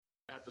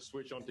to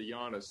switch onto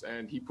Giannis,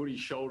 and he put his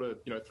shoulder,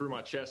 through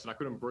my chest, and I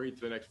couldn't breathe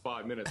for the next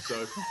 5 minutes.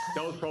 So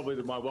that was probably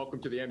my welcome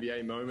to the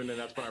NBA moment, and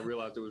that's when I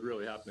realized it was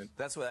really happening.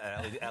 That's what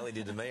Ali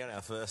did to me on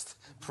our first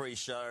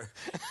pre-show.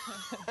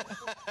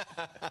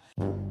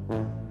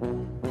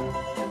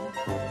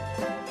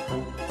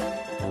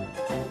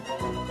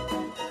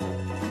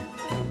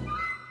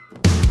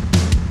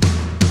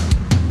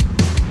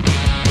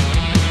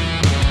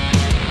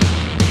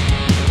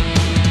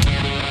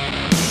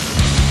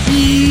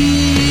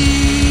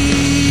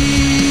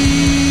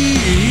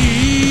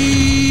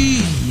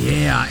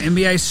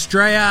 NBA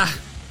Australia,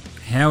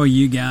 how are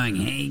you going?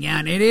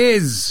 It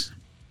is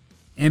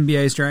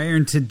NBA Australia,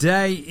 and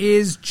today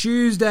is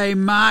Tuesday,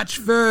 March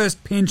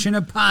 1st, pinching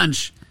a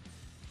punch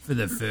for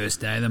the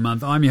first day of the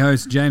month. I'm your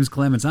host, James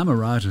Clements. I'm a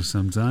writer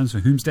sometimes, for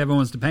whomsoever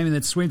wants to pay me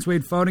that sweet,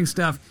 sweet folding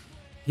stuff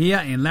here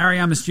in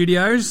Larryama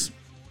Studios.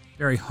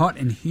 Very hot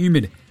and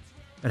humid,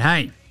 but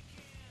hey,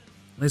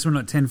 at least we're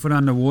not 10 foot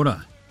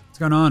underwater. What's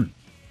going on?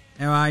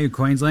 How are you,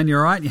 Queensland? You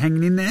all right? You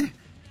hanging in there?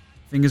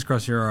 Fingers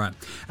crossed you're all right.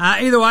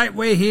 Either way,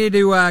 we're here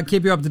to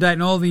keep you up to date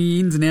on all the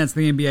ins and outs of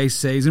the NBA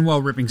season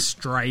while ripping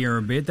Australia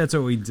a bit. That's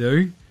what we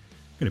do.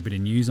 Got a bit of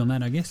news on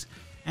that, I guess.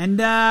 And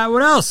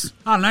what else?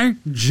 I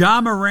don't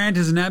know. Morant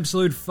is an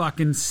absolute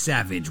fucking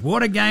savage.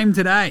 What a game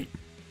today.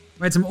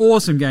 We had some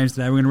awesome games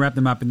today. We're going to wrap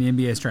them up in the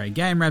NBA Australia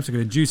game wraps. We've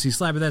got a juicy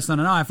slab, but that's not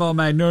an IFL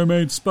made. No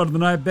mate, spot of the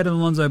night, better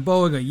than Lonzo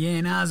Ball. We've got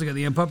Nars. We've got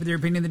the unpopular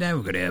opinion of the day.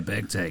 We've got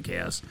Outback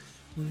Takehouse.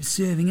 We're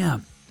serving up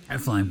a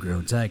flame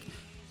grilled take.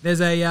 There's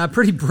a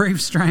pretty brief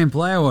Australian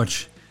player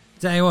watch.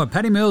 Tell you what,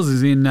 Paddy Mills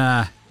is in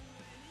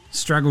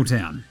Struggle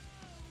Town.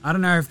 I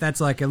don't know if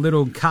that's like a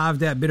little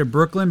carved out bit of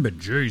Brooklyn, but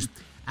jeez.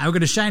 We've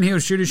got a Shane Hill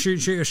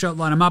shoot your shot,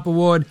 line 'em up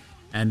award,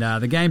 and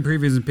the game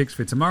previews and picks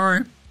for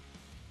tomorrow.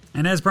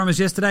 And as promised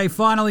yesterday,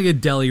 finally a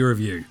Delhi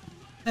review.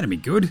 That'll be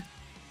good.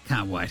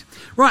 Can't wait.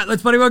 Right,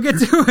 let's bloody well get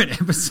to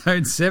it.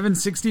 Episode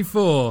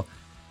 764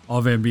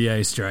 of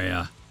NBA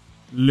Australia.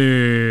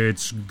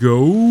 Let's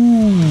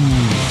go.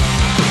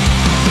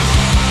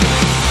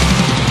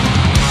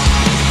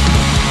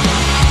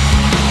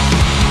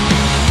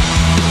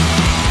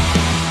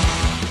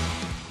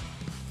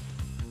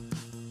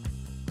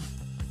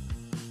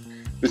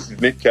 This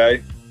is Nick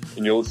Kay,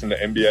 and you're listening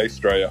to NBA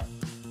Australia.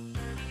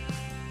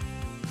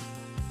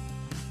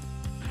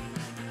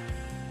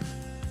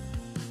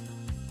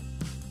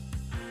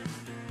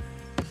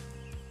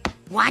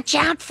 Watch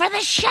out for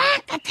the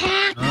shark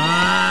attack!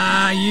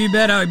 You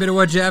better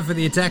watch out for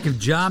the attack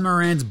of Ja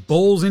Morant's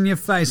balls in your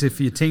face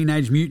if you're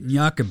teenage mutant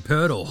Jakob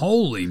Poeltl.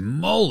 Holy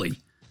moly.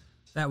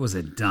 That was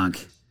a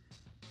dunk.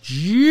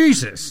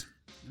 Jesus.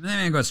 That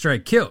man got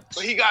straight killed.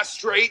 So he got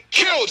straight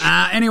killed!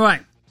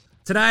 Anyway,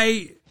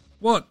 today,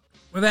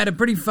 we've had a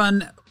pretty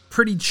fun,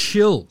 pretty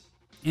chill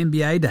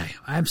NBA day.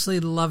 I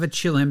absolutely love a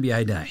chill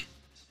NBA day.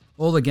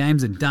 All the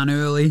games are done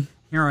early.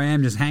 Here I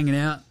am just hanging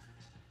out.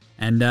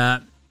 And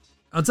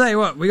I'll tell you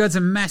what, we got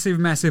some massive,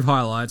 massive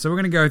highlights. So we're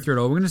going to go through it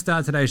all. We're going to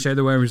start today's show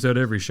the way we start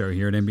every show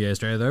here at NBA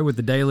Australia, though, with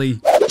the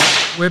daily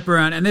whip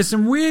around. And there's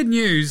some weird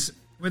news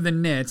with the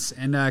Nets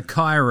and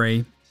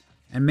Kyrie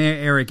and Mayor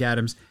Eric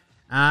Adams.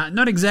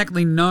 Not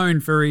exactly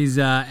known for his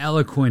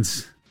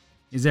eloquence,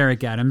 is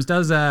Eric Adams.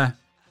 Does a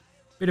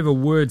bit of a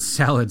word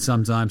salad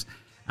sometimes.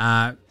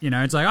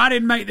 It's like, I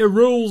didn't make the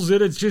rules,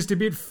 and it's just a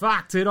bit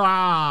fucked. And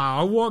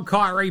I want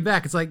Kyrie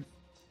back. It's like,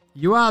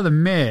 you are the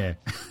mayor.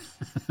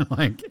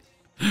 Like,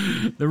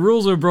 the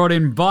rules were brought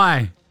in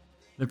by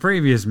the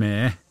previous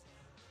mayor.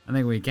 I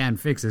think we can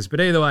fix this. But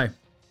either way,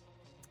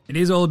 it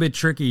is all a bit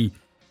tricky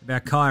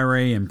about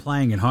Kyrie and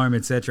playing at home,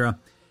 etc.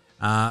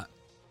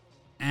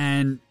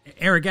 And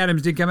Eric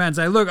Adams did come out and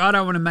say, look, I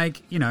don't want to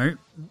make, an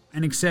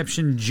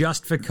exception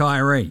just for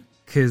Kyrie,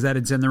 because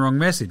that'd send the wrong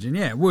message. And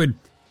yeah, it would.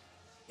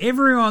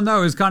 Everyone,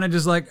 though, is kind of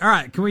just like, all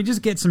right, can we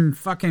just get some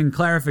fucking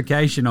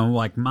clarification on,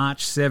 like,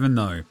 March 7,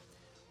 though?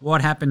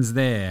 What happens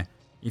there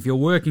if you're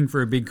working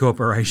for a big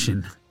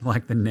corporation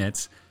like the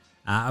Nets,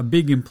 a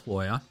big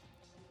employer?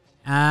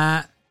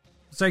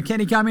 So can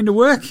he come into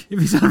work if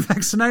he's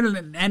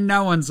unvaccinated? And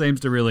no one seems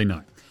to really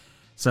know.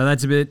 So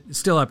that's a bit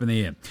still up in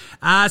the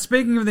air.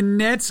 Speaking of the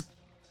Nets,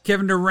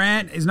 Kevin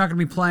Durant is not going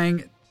to be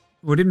playing.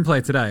 Well, didn't play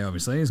today,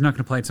 obviously. He's not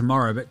going to play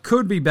tomorrow, but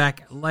could be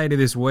back later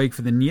this week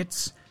for the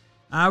Nets,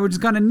 which is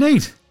kind of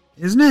neat,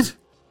 isn't it?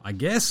 I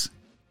guess.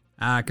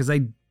 Because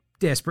they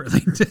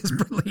desperately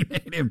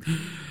need him.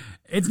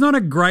 It's not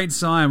a great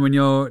sign when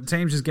your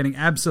team's just getting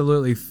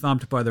absolutely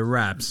thumped by the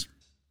Raps.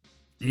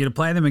 You're going to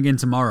play them again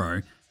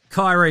tomorrow.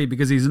 Kyrie,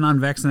 because he's an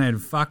unvaccinated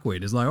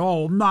fuckwit, is like,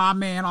 oh, nah,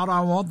 man, I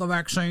don't want the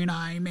vaccine,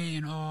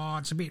 man. Oh,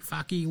 it's a bit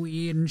fucky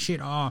weird and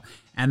shit. Oh,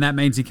 and that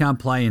means he can't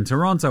play in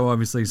Toronto,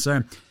 obviously.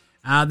 So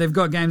they've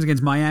got games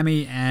against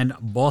Miami and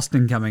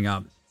Boston coming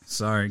up.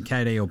 So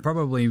KD will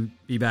probably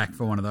be back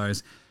for one of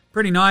those.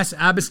 Pretty nice.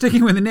 But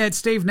sticking with the Nets,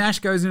 Steve Nash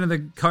goes into the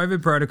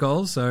COVID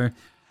protocol, so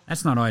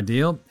that's not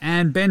ideal.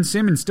 And Ben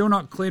Simmons still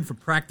not cleared for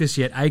practice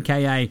yet,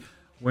 a.k.a.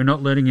 we're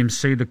not letting him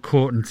see the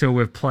court until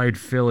we've played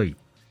Philly.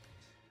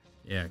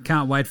 Yeah,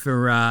 can't wait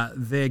for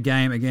their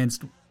game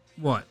against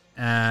what?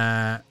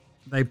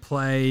 They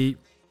play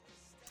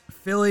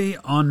Philly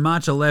on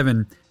March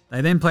 11.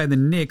 They then play the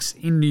Knicks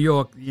in New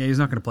York. Yeah, he's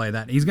not going to play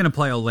that. He's going to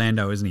play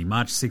Orlando, isn't he?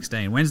 March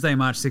 16. Wednesday,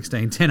 March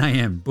 16, 10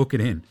 a.m. Book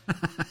it in.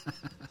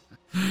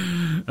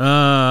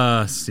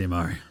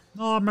 Simo.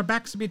 Oh, my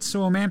back's a bit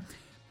sore, man.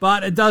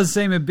 But it does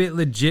seem a bit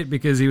legit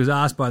because he was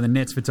asked by the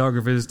Nets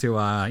photographers to,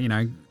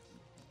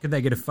 could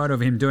they get a photo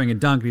of him doing a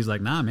dunk? And he's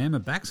like, nah, man, my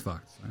back's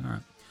fucked. So, all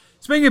right.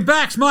 Speaking of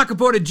backs, Michael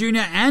Porter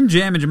Jr. and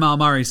Jam and Jamal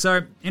Murray.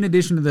 So, in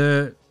addition to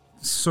the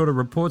sort of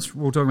reports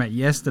we were talking about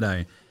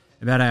yesterday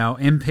about our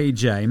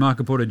MPJ,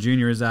 Michael Porter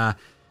Jr. is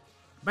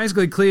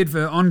basically cleared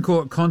for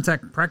on-court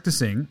contact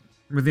practicing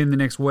within the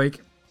next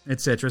week,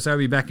 etc. So, he'll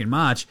be back in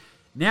March.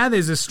 Now,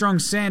 there's a strong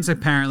sense,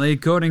 apparently,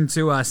 according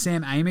to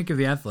Sam Amick of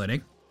The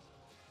Athletic,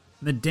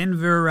 that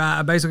Denver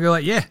are basically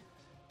like, yeah,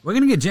 we're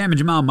going to get Jam and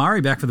Jamal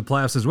Murray back for the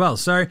playoffs as well.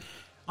 So,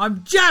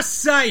 I'm just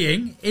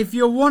saying, if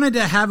you wanted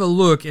to have a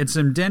look at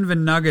some Denver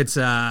Nuggets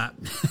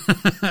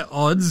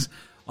odds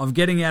of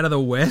getting out of the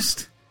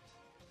West,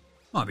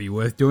 might be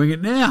worth doing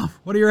it now.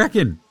 What do you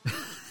reckon?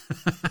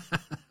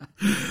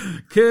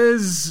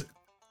 Because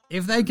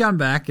if they come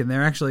back and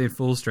they're actually at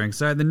full strength,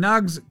 so the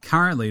Nugs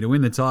currently, to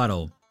win the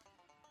title,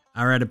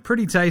 are at a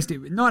pretty tasty,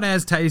 not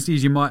as tasty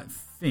as you might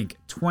think,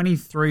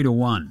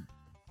 23-1.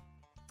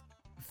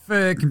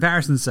 For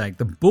comparison's sake,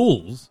 the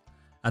Bulls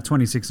are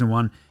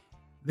 26-1.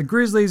 The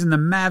Grizzlies and the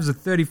Mavs are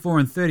 34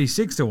 and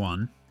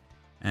 36-1.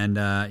 And,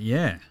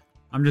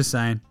 I'm just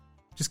saying,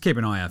 just keep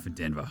an eye out for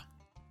Denver.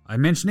 I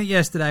mentioned it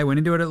yesterday, went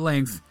into it at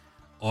length.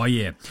 Oh,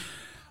 yeah.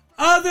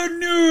 Other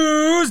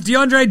news,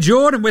 DeAndre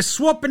Jordan, we're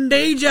swapping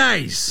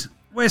DJs.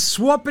 We're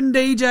swapping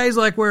DJs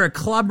like we're a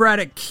club rat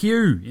at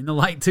Q in the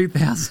late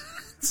 2000s.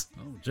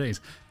 Oh, jeez. It's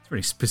a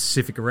pretty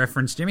specific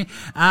reference, Jimmy.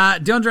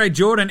 DeAndre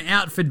Jordan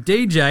out for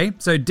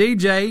DJ. So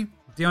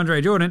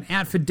DeAndre Jordan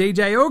out for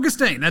DJ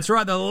Augustine. That's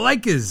right, the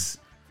Lakers.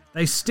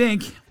 They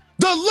stink.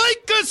 The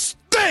Lakers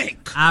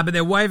stink! But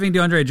they're waiving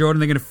DeAndre Jordan.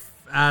 They're going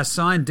to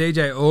sign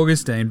DJ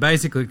Augustine,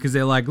 basically, because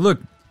they're like,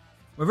 look,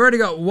 we've already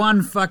got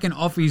one fucking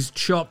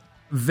off-his-chop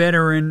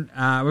veteran.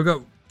 We've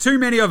got too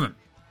many of them.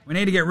 We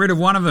need to get rid of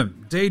one of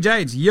them.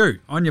 DJ, it's you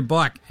on your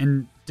bike.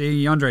 And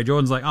DeAndre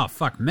Jordan's like, oh,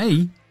 fuck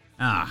me.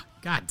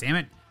 God damn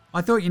it.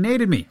 I thought you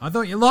needed me. I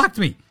thought you liked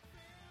me.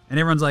 And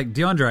everyone's like,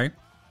 DeAndre,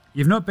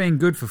 you've not been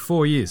good for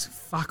 4 years.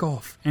 Fuck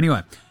off.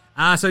 Anyway,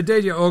 so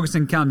DJ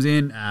Augustine comes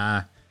in,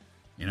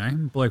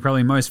 bloke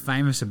probably most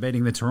famous for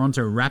beating the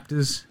Toronto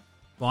Raptors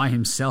by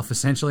himself,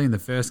 essentially, in the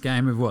first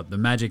game of the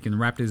Magic and the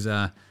Raptors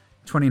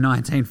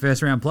 2019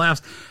 first-round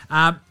playoffs.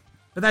 But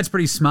that's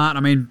pretty smart. I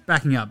mean,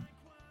 backing up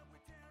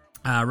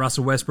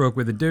Russell Westbrook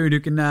with a dude who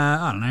can,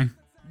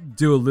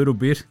 do a little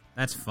bit.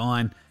 That's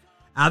fine.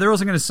 They're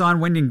also going to sign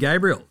Wenyen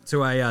Gabriel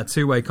to a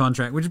two-way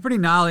contract, which is pretty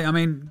gnarly. I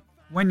mean,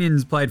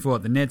 Wenyen's played for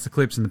the Nets, the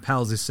Clips, and the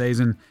Pels this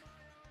season.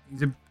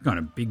 He's a kind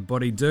of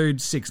big-bodied dude,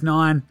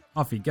 6'9",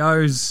 off he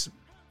goes.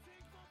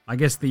 I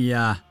guess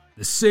the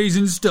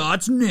season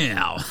starts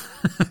now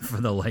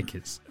for the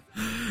Lakers.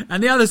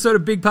 And the other sort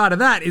of big part of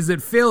that is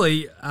that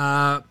Philly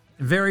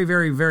very,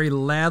 very, very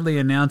loudly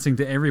announcing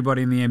to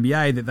everybody in the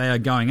NBA that they are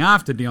going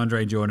after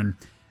DeAndre Jordan,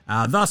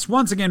 thus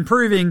once again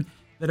proving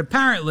that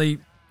apparently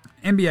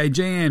NBA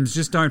GMs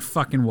just don't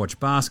fucking watch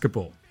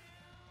basketball.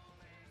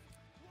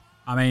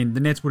 I mean, the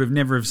Nets would have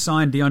never have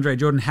signed DeAndre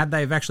Jordan had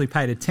they have actually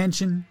paid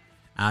attention.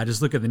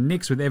 Just look at the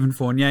Knicks with Evan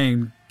Fournier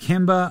and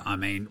Kemba. I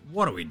mean,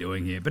 what are we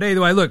doing here? But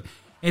either way, look,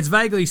 it's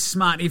vaguely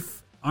smart,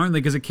 if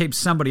only because it keeps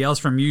somebody else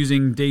from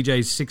using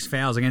DJ's 6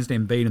 fouls against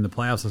Embiid in the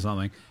playoffs or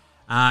something.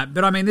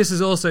 But I mean, this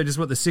is also just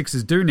what the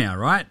Sixers do now,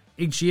 right?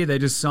 Each year they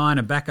just sign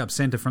a backup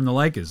center from the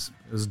Lakers.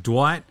 It was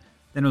Dwight,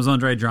 then it was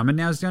Andre Drummond,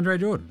 now it's DeAndre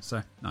Jordan.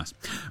 So, nice.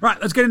 Right,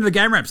 let's get into the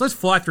game wraps. Let's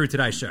fly through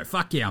today's show.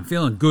 Fuck yeah, I'm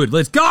feeling good.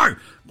 Let's go!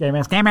 Game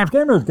wraps. Game wraps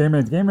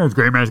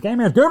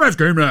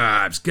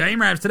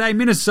today.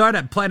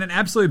 Minnesota played an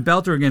absolute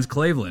belter against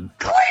Cleveland.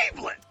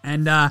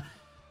 And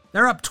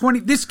they're up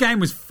 20. This game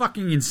was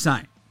fucking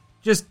insane.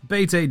 Just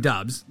BT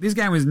dubs. This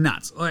game was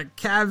nuts. Like,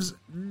 Cavs,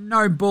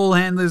 no ball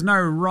handlers, no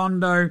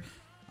Rondo,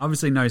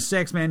 obviously no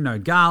Sexman, no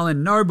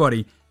Garland,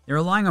 nobody. They're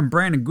relying on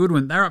Brandon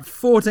Goodwin. They're up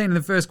 14 in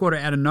the first quarter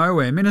out of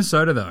nowhere.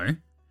 Minnesota, though,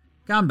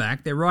 come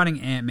back. They're riding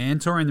Ant-Man,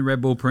 touring the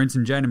Red Bull Prince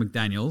and Jaden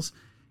McDaniels.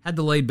 Had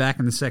the lead back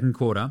in the second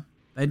quarter.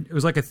 It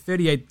was like a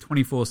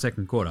 38-24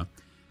 second quarter.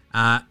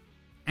 And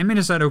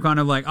Minnesota were kind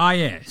of like, oh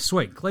yeah,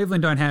 sweet.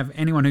 Cleveland don't have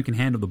anyone who can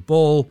handle the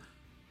ball.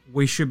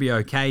 We should be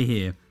okay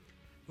here.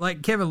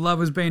 Like, Kevin Love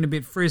was being a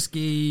bit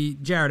frisky.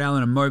 Jared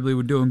Allen and Mobley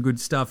were doing good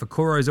stuff.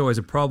 Okoro's always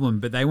a problem,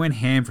 but they went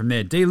ham from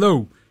there.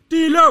 D'Angelo,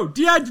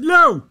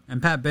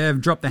 and Pat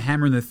Bev dropped the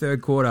hammer in the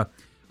third quarter.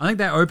 I think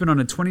they opened on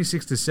a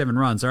 26-7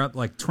 run, so they're up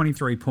like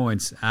 23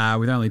 points with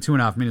only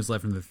 2.5 minutes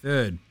left in the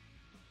third.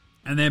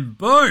 And then,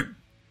 boom!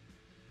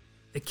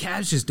 The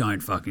Cavs just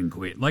don't fucking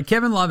quit. Like,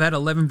 Kevin Love had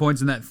 11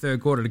 points in that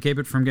third quarter to keep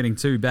it from getting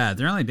too bad.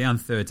 They're only down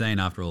 13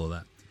 after all of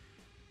that.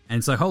 And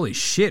it's like, holy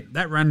shit,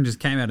 that run just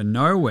came out of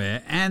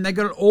nowhere. And they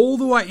got it all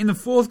the way in the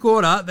fourth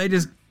quarter. They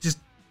just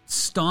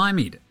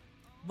stymied.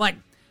 Like,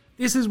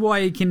 this is why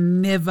you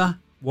can never,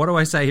 what do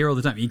I say here all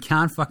the time? You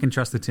can't fucking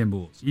trust the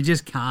Timberwolves. You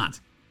just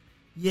can't.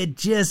 You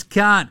just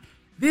can't.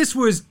 This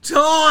was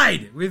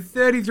tied with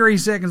 33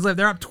 seconds left.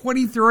 They're up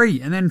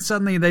 23, and then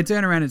suddenly they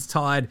turn around, it's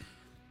tied.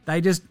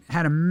 They just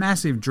had a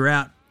massive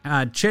drought.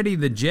 Chetty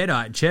the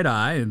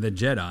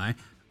Jedi,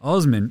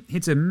 Osman,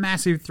 hits a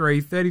massive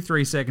 3,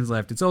 33 seconds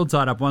left. It's all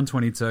tied up,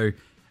 122.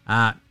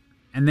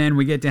 And then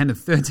we get down to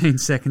 13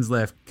 seconds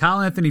left.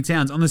 Karl Anthony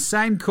Towns, on the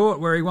same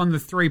court where he won the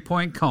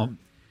 3-point comp,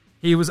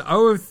 he was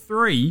 0 of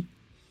 3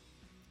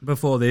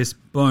 before this.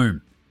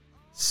 Boom.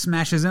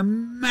 Smashes a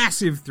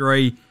massive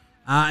 3.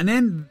 And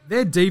then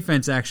their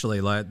defense,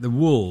 actually, like the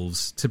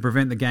Wolves, to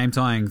prevent the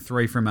game-tying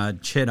 3 from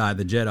Chetty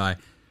the Jedi,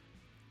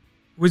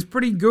 was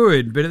pretty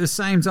good, but at the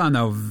same time,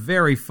 they were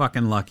very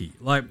fucking lucky.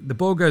 Like, the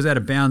ball goes out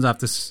of bounds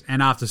after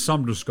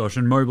some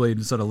discussion.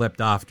 Mobley sort of leapt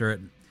after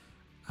it.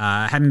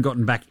 Hadn't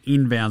gotten back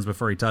inbounds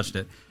before he touched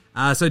it.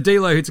 So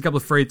D'Lo hits a couple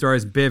of free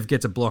throws. Bev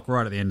gets a block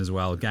right at the end as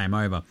well. Game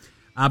over.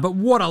 But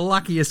what a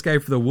lucky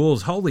escape for the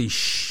Wolves. Holy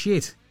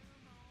shit.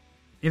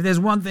 If there's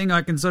one thing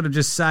I can sort of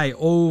just say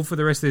all for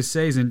the rest of this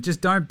season, just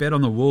don't bet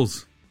on the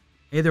Wolves.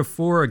 Either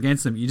for or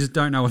against them. You just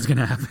don't know what's going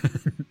to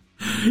happen.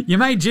 Your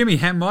mate Jimmy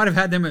might have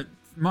had them at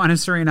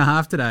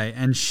 -3.5 today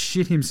and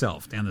shit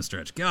himself down the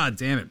stretch. God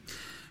damn it.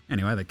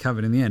 Anyway, they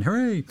covered in the end.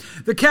 Hooray.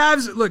 The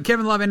Cavs, look,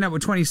 Kevin Love ended up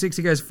with 26.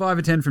 He goes 5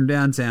 of 10 from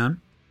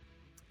downtown.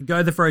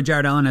 Go the throw,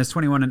 Jared Allen has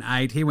 21 and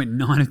 8. He went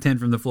 9 of 10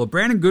 from the floor.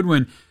 Brandon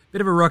Goodwin,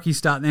 bit of a rocky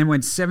start, then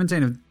went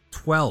 17 of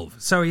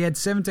 12. So he had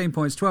 17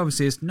 points, 12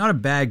 assists. Not a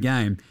bad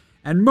game.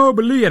 And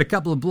Mobley had a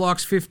couple of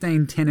blocks,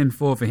 15, 10, and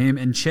 4 for him.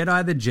 And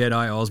Chetty the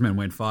Jedi Osman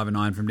went 5 of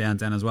 9 from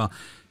downtown as well.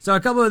 So a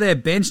couple of their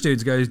bench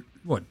dudes go,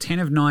 10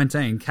 of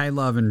 19,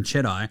 K-Love and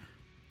Chetty.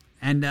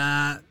 And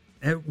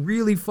it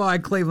really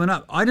fired Cleveland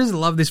up. I just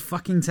love this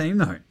fucking team,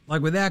 though.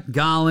 Like, without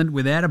Garland,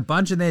 without a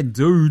bunch of their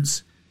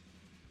dudes,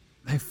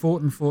 they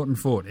fought and fought and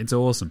fought. It's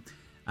awesome.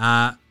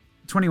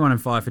 21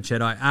 and 5 for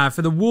Chetty.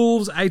 For the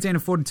Wolves, 18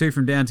 of 42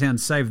 from downtown,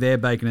 saved their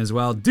bacon as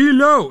well.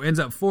 D'Lo ends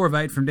up 4 of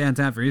 8 from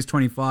downtown for his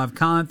 25.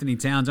 Karl Anthony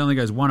Towns only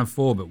goes 1 of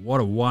 4, but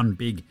what a one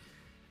big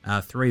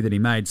 3 that he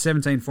made.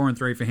 17, 4 and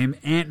 3 for him.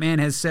 Ant-Man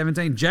has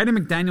 17. Jaden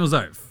McDaniels,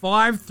 though,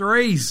 5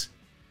 threes.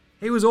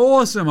 He was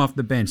awesome off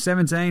the bench.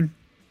 17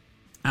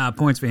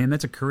 points for him.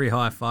 That's a career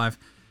high, 5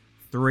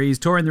 threes.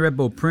 Torian the Red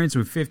Bull Prince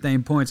with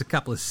 15 points, a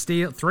couple of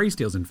 3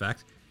 steals, in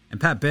fact.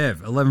 And Pat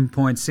Bev, 11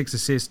 points, 6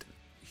 assists.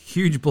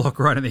 Huge block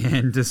right at the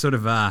end to sort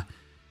of, well,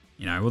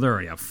 they're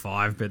already up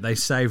 5, but they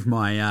saved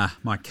my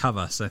my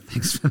cover, so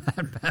thanks for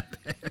that, Pat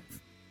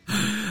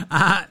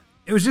Bev.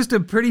 It was just a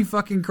pretty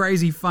fucking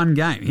crazy fun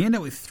game. He ended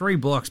up with 3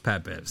 blocks,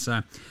 Pat Bev,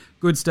 so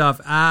good stuff.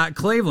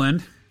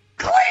 Cleveland.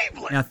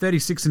 Now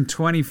 36 and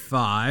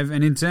 25,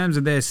 and in terms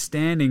of their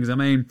standings, I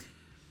mean,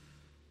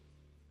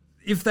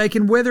 if they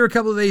can weather a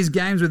couple of these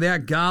games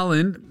without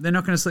Garland, they're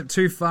not going to slip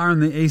too far in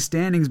the East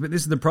standings, but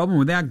this is the problem.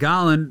 Without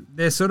Garland,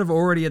 they're sort of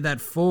already at that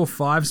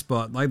 4-5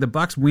 spot. Like, the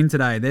Bucks win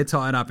today, they're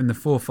tied up in the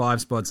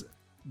 4-5 spots.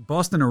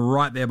 Boston are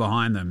right there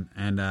behind them,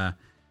 and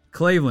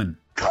Cleveland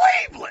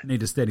need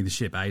to steady the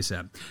ship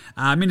ASAP.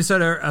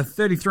 Minnesota are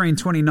 33 and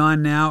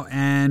 29 now,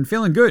 and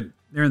feeling good.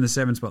 They're in the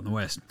 7th spot in the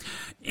West.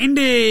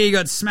 Indy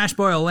got smashed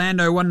by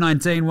Orlando,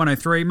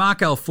 119-103.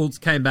 Markelle Fultz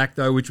came back,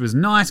 though, which was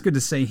nice. Good to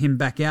see him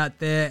back out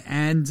there.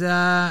 And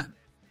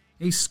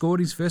he scored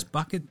his first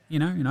bucket,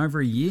 in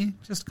over a year.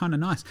 Just kind of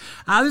nice.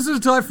 This was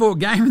a tight fought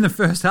game in the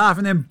first half,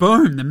 and then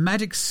boom, the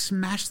Magic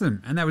smashed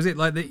them. And that was it.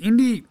 Like, the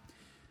Indy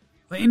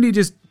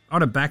just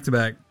on a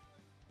back-to-back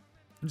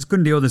just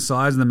couldn't deal with the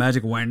size of the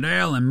Magic.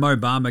 Wendell and Mo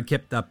Bamba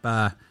kept up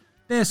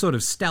their sort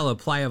of stellar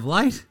play of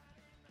late.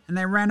 And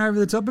they ran over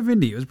the top of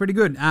Indy. It was pretty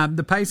good.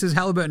 The Pacers,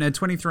 Halliburton had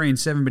 23 and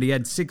 7, but he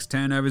had 6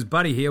 turnovers.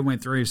 Buddy Hield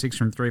went 3 of 6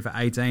 from 3 for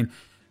 18.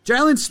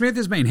 Jalen Smith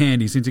has been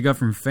handy since he got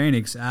from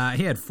Phoenix.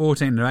 He had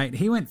 14 and 8.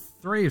 He went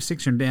 3 of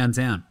 6 from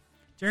downtown.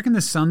 Do you reckon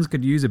the Suns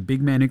could use a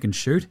big man who can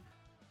shoot?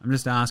 I'm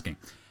just asking.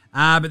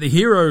 But the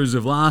heroes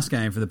of last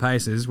game for the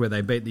Pacers, where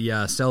they beat the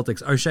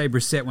Celtics, O'Shea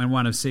Brissett went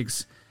 1 of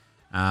 6.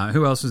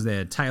 Who else was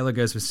there? Taylor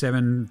goes for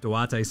 7.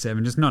 Duarte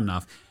 7. Just not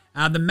enough.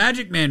 The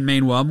Magic Man,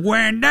 meanwhile,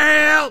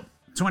 Wendell!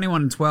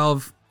 21 and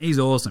 12. He's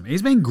awesome.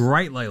 He's been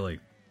great lately.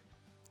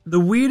 The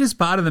weirdest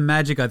part of the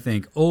Magic, I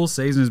think, all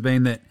season has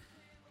been that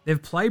they've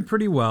played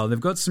pretty well.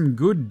 They've got some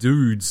good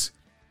dudes.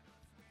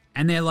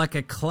 And they're like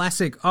a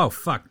classic,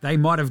 they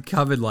might have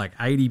covered like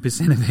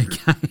 80% of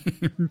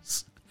their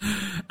games.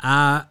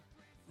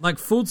 Like,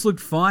 Fultz looked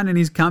fine in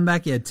his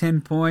comeback. He had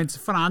 10 points.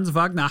 Franz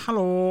Wagner,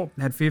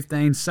 had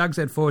 15. Suggs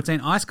had 14.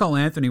 Ice Cold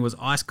Anthony was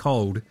ice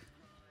cold.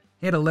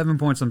 He had 11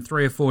 points on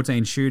 3 of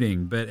 14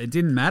 shooting, but it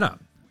didn't matter.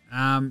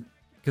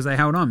 Because they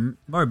held on.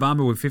 Mo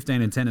Bamba with 15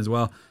 and 10 as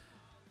well.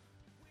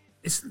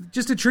 It's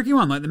just a tricky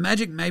one. Like, the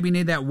Magic maybe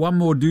need that one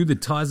more dude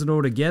that ties it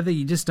all together.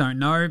 You just don't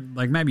know.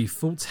 Like, maybe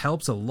Fultz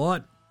helps a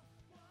lot.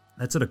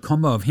 That sort of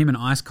combo of him and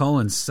Ice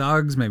Cold and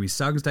Suggs. Maybe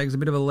Suggs takes a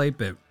bit of a leap,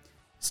 but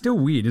still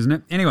weird, isn't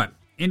it? Anyway,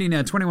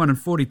 Indiana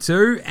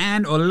 21-42,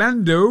 and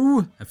Orlando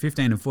at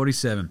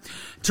 15-47.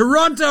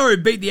 Toronto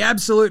beat the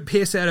absolute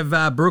piss out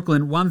of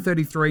Brooklyn,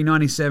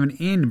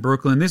 133-97 in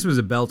Brooklyn. This was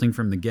a belting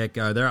from the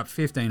get-go. They're up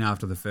 15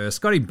 after the first.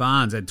 Scotty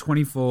Barnes had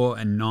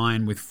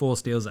 24-9 with 4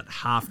 steals at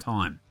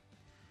halftime.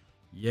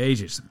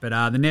 Yeezus.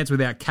 But the Nets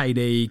without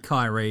KD,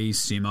 Kyrie,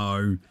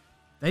 Simo,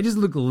 they just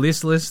look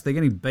listless. They're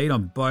getting beat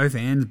on both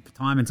ends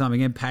time and time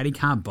again. Patty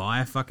can't buy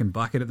a fucking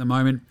bucket at the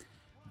moment.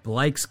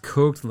 Blake's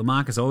cooked.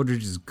 LaMarcus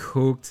Aldridge is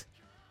cooked.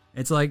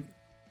 It's like,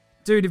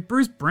 dude, if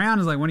Bruce Brown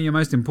is like one of your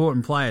most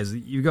important players,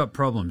 you've got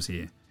problems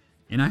here.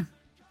 You know?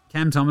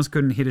 Cam Thomas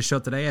couldn't hit a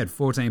shot today. He had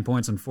 14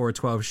 points on 4 of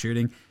 12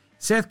 shooting.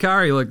 Seth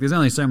Curry, look, there's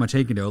only so much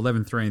he can do.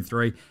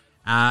 11-3-3.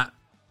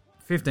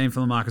 15 for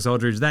LaMarcus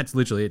Aldridge. That's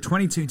literally it.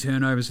 22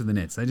 turnovers for the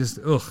Nets. They just,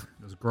 it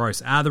was gross.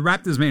 The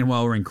Raptors,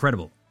 meanwhile, were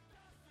incredible.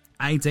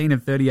 18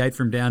 of 38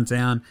 from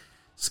downtown.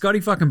 Scotty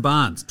fucking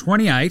Barnes,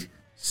 28,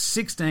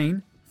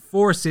 16,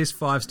 4 assists,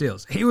 5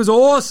 steals. He was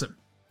awesome.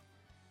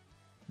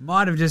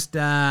 Might have just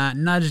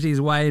nudged his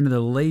way into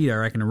the lead, I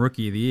reckon, a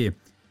Rookie of the Year.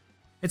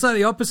 It's like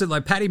the opposite,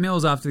 like Patty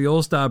Mills after the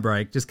All-Star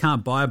break just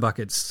can't buy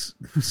buckets.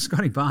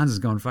 Scotty Barnes has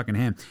gone fucking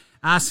ham.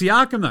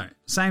 Siakam, though,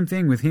 same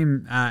thing with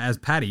him as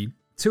Patty.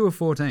 2 of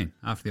 14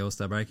 after the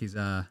All-Star break. He's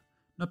not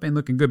been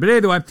looking good. But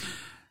either way,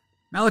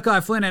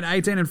 Malachi Flynn had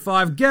 18 and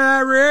 5.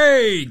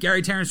 Gary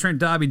Terrence Trent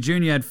D'Arby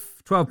Jr. had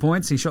 12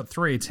 points. He shot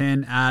 3 of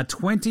 10.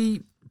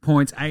 20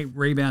 points, 8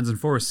 rebounds, and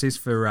 4 assists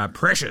for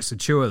Precious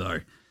Achiuwa, though.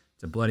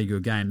 It's a bloody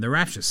good game. The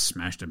Raps just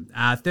smashed him.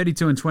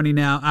 32 and 20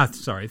 now.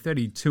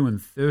 32 and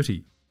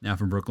 30 now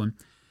from Brooklyn.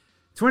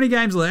 20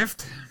 games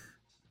left.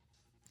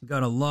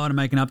 Got a lot of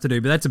making up to do,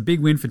 but that's a big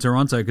win for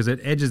Toronto because it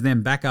edges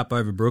them back up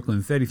over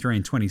Brooklyn, 33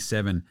 and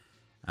 27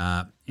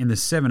 in the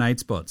 7-8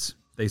 spots,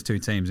 these two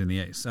teams in the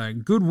East. So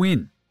good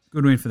win.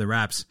 Good win for the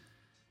Raps.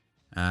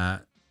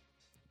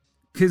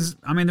 Because,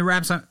 I mean, the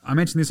Raps, I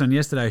mentioned this on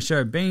yesterday's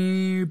show,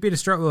 being a bit of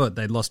struggle.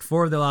 They'd lost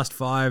 4 of their last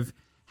 5,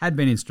 had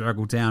been in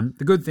struggle town.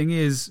 The good thing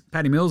is,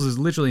 Patty Mills is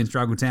literally in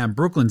struggle town.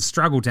 Brooklyn's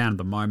struggle town at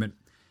the moment.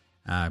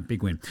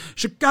 Big win.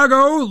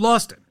 Chicago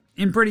lost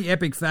in pretty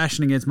epic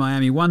fashion against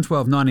Miami,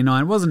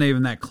 112-99. It wasn't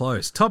even that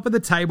close. Top of the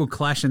table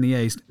clash in the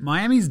East.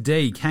 Miami's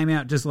D came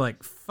out just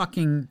like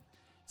fucking...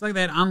 It's like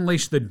they'd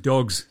unleashed the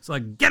dogs. It's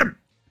like, get them!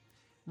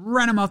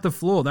 Ran them off the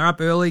floor. They're up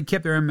early,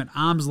 kept them at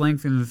arm's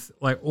length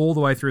like all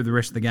the way through the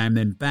rest of the game.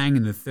 Then bang,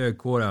 in the third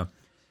quarter,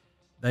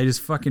 they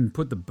just fucking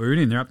put the boot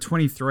in. They're up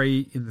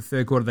 23 in the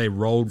third quarter. They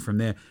rolled from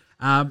there.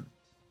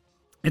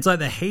 It's like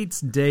the Heat's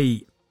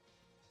D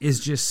is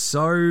just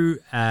so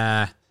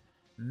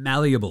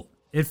malleable.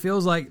 It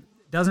feels like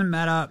it doesn't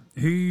matter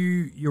who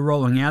you're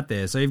rolling out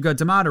there. So you've got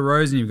DeMar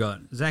DeRozan, you've got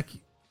Zach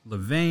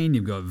LaVine,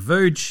 you've got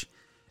Vooch,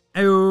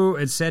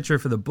 etc.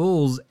 for the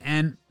Bulls,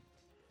 and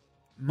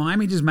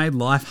Miami just made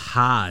life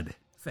hard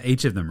for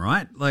each of them,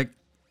 right? Like,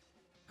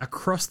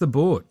 across the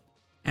board.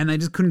 And they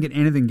just couldn't get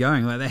anything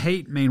going. Like, the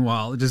Heat,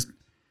 meanwhile, just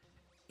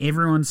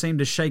everyone seemed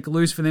to shake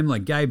loose for them.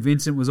 Like, Gabe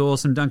Vincent was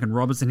awesome. Duncan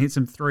Robinson hit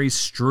some threes.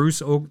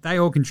 Strus, they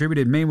all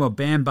contributed. Meanwhile,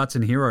 Bam, Butts,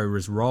 and Hero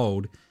was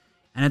rolled.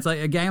 And it's like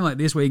a game like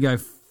this where you go,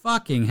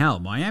 fucking hell,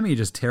 Miami are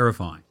just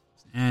terrifying.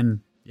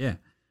 And, yeah.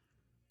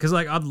 Because,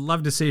 like, I'd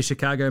love to see a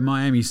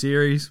Chicago-Miami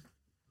series.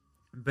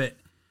 But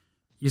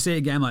you see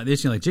a game like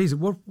this, you're like, geez,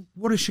 what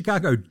does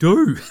Chicago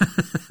do?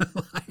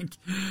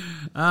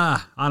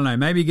 I don't know.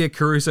 Maybe you get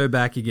Caruso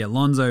back, you get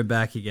Lonzo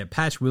back, you get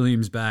Patch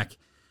Williams back.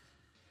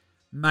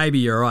 Maybe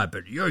you're right,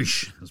 but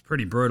yeesh, it was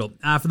pretty brutal.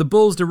 For the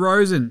Bulls,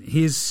 DeRozan,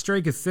 his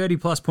streak of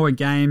 30-plus point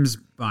games,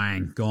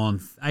 bang, gone.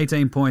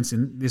 18 points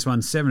in this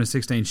one, 7 of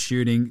 16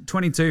 shooting.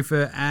 22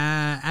 for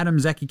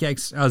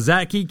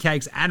Zaki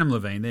Cakes Adam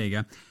Levine. There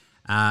you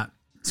go.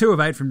 2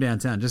 of 8 from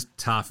downtown, just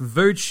tough.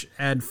 Vooch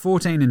had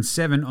 14 and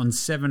 7 on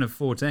 7 of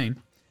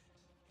 14.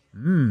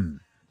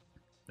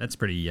 That's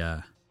pretty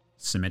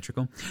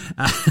symmetrical.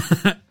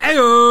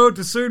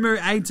 Dosunmu,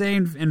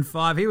 18 and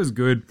 5. He was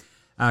good.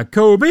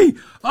 Kobe.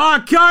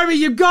 Oh, Kobe,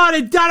 you got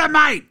it. Done it,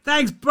 mate.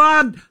 Thanks,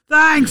 bud.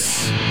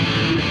 Thanks.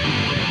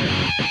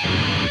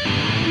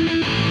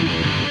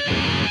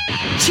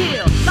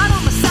 Chill. Not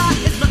on the side.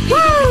 It's the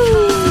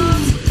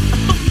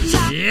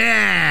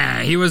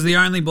yeah, he was the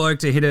only bloke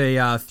to hit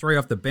a 3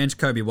 off the bench,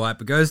 Kobe White,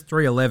 but goes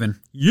 3-11.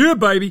 Yeah,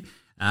 baby.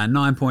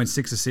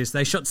 9.6 assists.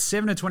 They shot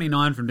 7 of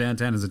 29 from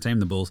downtown as a team,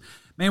 the Bulls.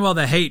 Meanwhile,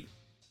 the Heat,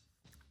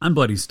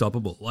 unbloody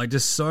stoppable. Like,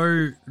 just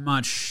so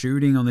much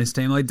shooting on this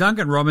team. Like,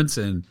 Duncan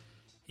Robinson,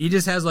 he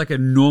just has like a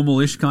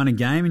normal-ish kind of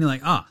game, and you're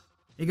like,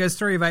 he goes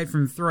 3 of 8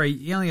 from 3.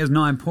 He only has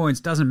 9 points.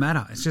 Doesn't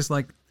matter. It's just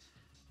like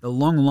the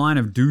long line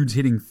of dudes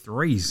hitting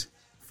threes.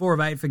 4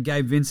 of 8 for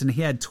Gabe Vincent.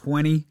 He had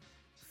 20.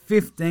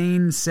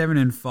 15, 7,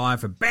 and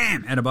 5 for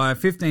Bam Adebayo.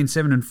 15,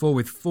 7, and 4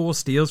 with 4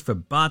 steals for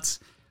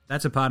Butts.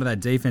 That's a part of that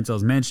defense I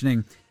was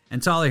mentioning.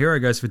 And Tyler Hero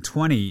goes for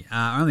 20.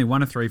 Only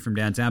 1 of 3 from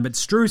downtown. But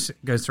Strus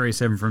goes 3 of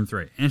 7 from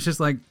 3. And it's just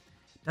like,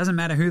 doesn't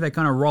matter who they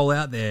kind of roll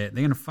out there.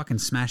 They're going to fucking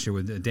smash it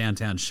with a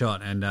downtown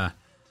shot. And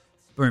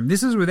Boom.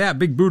 This is without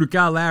Big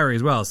Boudicca Lowry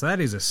as well, so that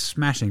is a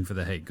smashing for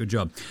the Heat. Good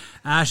job.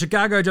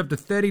 Chicago dropped to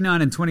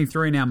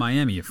 39-23 now.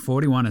 Miami at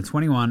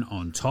 41-21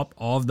 on top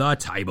of the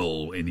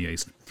table in the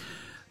East.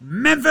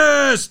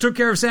 Memphis took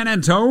care of San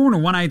Antonio,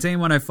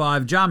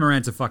 118-105. Ja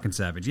Morant's a fucking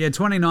savage. He had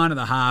 29 at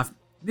the half.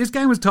 This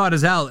game was tight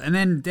as hell, and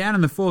then down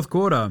in the fourth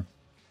quarter,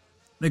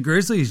 the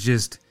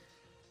Grizzlies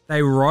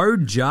they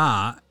rode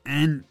Ja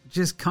and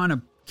just kind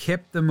of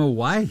kept them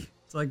away.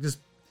 It's like just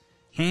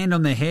hand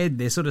on their head.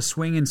 They're sort of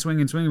swinging,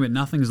 but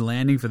nothing's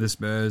landing for the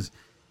Spurs.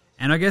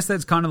 And I guess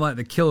that's kind of like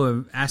the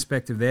killer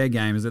aspect of their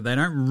game is that they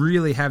don't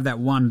really have that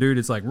one dude.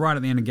 It's like right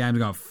at the end of games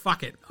going,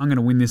 fuck it, I'm going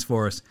to win this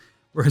for us.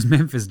 Whereas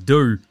Memphis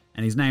do,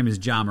 and his name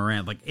is Ja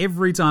Morant. Like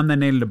every time they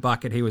needed a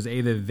bucket, he was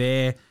either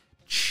there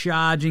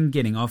charging,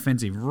 getting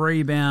offensive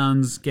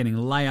rebounds, getting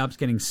layups,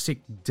 getting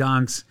sick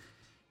dunks.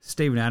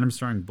 Steven Adams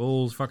throwing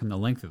balls, fucking the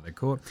length of the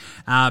court.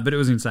 But it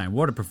was insane.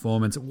 What a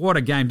performance. What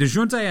a game.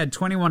 DeJounte had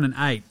 21 and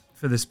 8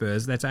 for the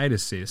Spurs. That's 8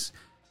 assists.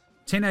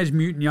 Teenage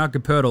Mutant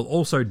Jakob Poeltl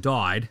also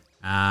died,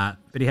 but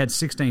he had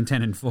 16,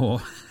 10, and 4.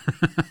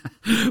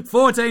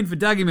 14 for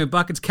Dougie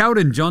McBuckets.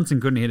 Keldon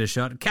Johnson couldn't hit a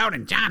shot.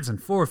 Keldon Johnson,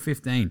 4 of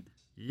 15.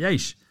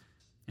 Yeesh.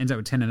 Ends up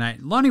with 10 and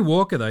 8. Lonnie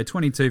Walker, though,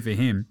 22 for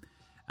him.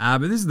 But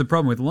this is the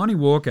problem with Lonnie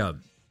Walker.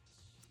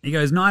 He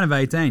goes 9 of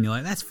 18. You're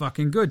like, that's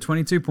fucking good.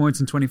 22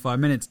 points in 25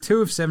 minutes.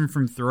 2 of 7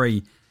 from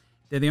 3.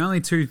 They're the only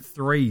 2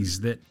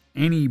 threes that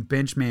any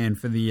benchman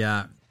for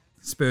the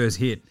Spurs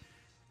hit.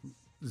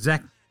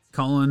 Zach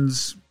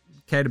Collins,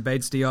 Keita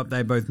Bates-Diop,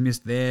 they both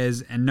missed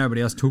theirs, and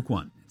nobody else took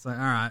one. It's like,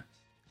 all right,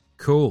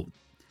 cool.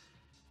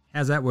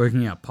 How's that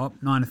working out, Pop?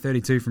 9 of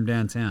 32 from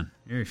downtown.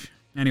 Yeesh.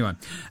 Anyway,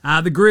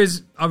 the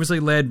Grizz obviously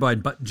led by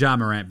Ja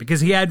Morant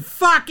because he had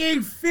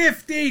fucking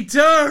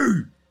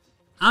 52!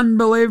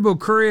 Unbelievable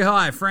career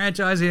high,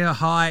 franchise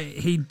high.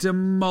 He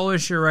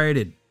demolished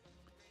the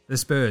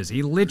Spurs.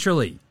 He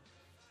literally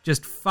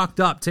just fucked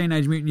up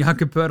Teenage Mutant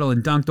Jakob Poeltl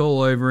and dunked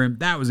all over him.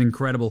 That was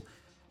incredible.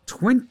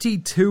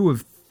 22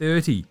 of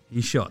 30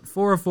 he shot.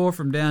 4 of 4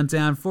 from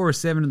downtown, 4 of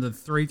 7 at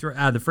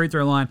the free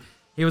throw line.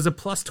 He was a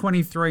plus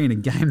 23 in a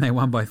game they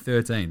won by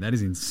 13. That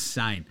is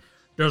insane.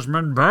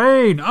 Desmond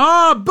Bane.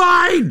 Oh,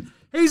 Bane!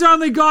 He's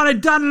only gone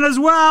and done it as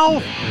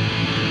well.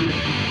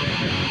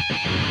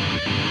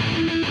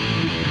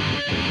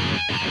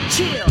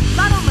 Chill.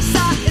 Light on my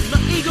side is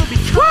my ego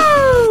because...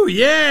 Woo!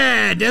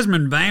 Yeah!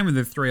 Desmond Bane with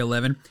a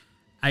 3-11.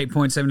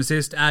 8.7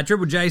 assists.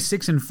 Triple J,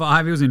 6 and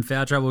 5. He was in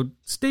foul trouble.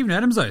 Steven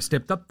Adams, though,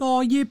 stepped up.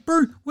 Oh, yeah,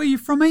 bro. Where you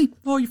from, me?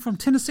 Oh, you from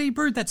Tennessee,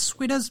 bro? That's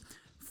sweaters.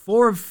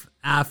 4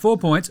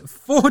 points,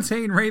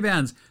 14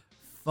 rebounds,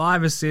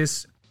 5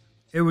 assists.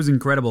 It was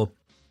incredible.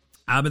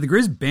 But the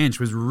Grizz bench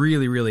was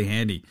really, really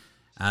handy.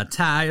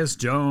 Tyus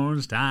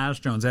Jones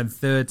had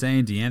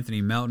 13.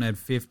 D'Anthony Melton had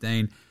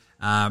 15.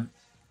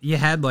 You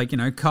had,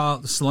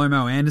 Kyle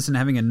Slow-Mo Anderson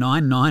having a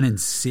 9, 9, and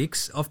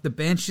 6 off the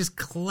bench. Just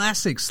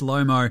classic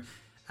Slow-Mo.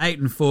 8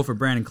 and 4 for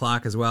Brandon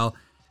Clark as well.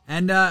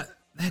 And they're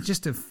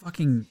just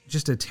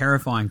a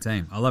terrifying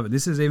team. I love it.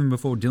 This is even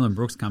before Dylan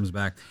Brooks comes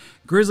back.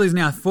 Grizzlies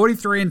now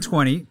 43 and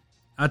 20.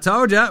 I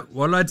told ya.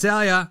 What did I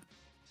tell ya?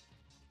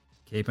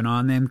 Keep an eye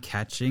on them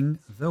catching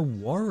the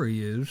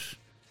Warriors.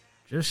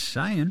 Just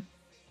saying.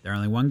 They're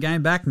only one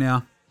game back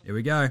now. Here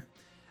we go.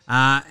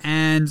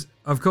 And,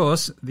 of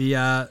course,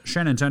 the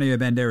San Antonio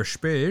Banderas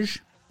Spurs,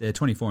 they're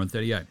 24 and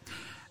 38.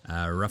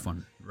 Rough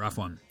one.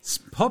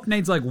 Pop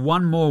needs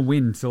one more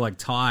win to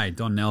tie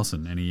Don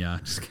Nelson, and he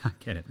just can't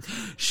get it.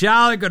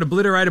 Charlotte got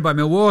obliterated by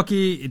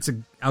Milwaukee. It's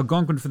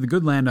Algonquin for the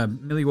Goodlander,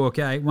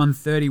 Milwaukee,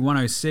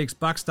 130-106.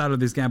 Bucks started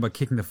this game by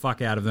kicking the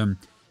fuck out of them.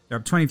 They're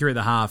up 23 at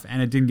the half,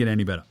 and it didn't get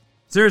any better.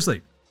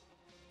 Seriously.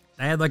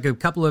 They had a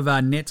couple of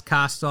nets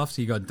cast off,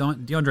 so you got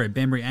DeAndre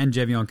Bembry and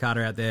Jevion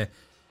Carter out there.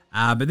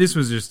 But this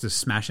was just a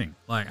smashing.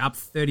 Up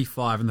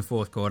 35 in the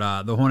fourth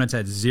quarter. The Hornets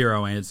had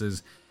 0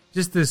 answers.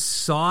 Just the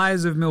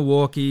size of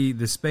Milwaukee,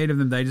 the speed of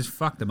them, they just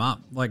fucked them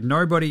up.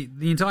 The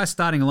entire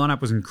starting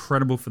lineup was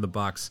incredible for the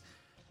Bucks.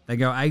 They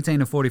go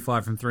 18 of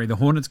 45 from 3. The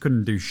Hornets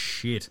couldn't do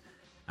shit.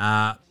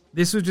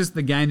 This was just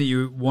the game that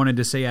you wanted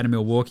to see out of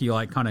Milwaukee,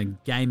 kind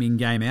of game in,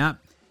 game out.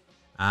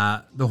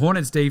 The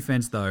Hornets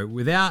defense, though,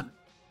 without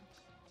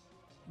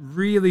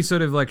really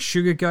sort of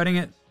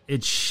sugarcoating it,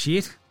 it's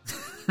shit.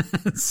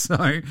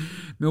 So,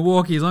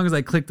 Milwaukee, as long as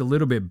they clicked a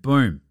little bit,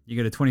 boom, you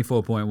get a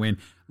 24-point win.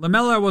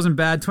 LaMelo wasn't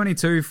bad,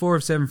 22, 4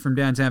 of 7 from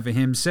downtown for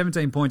him,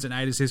 17 points and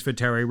 8 assists for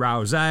Terry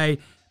Rozier,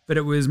 but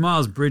it was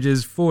Miles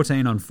Bridges,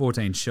 14 on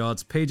 14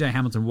 shots. PJ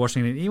Hamilton,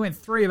 Washington, he went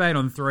 3 of 8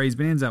 on threes,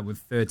 but ends up with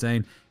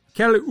 13.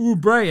 Kelly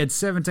Oubre had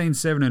 17,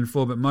 7 and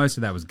 4, but most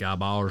of that was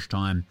garbage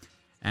time,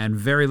 and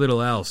very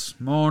little else.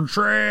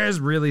 Montrez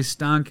really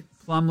stunk.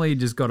 Plumlee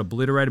just got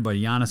obliterated by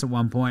Giannis at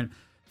one point.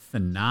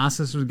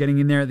 Thanasis was getting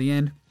in there at the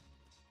end.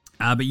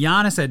 But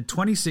Giannis had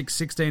 26,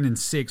 16, and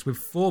 6 with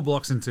 4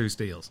 blocks and 2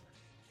 steals.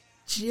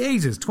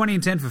 Jesus, 20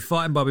 and 10 for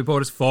fighting Bobby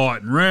Portis,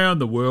 fighting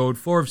round the world.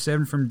 4 of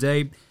 7 from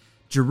deep.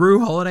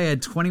 Jrue Holiday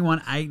had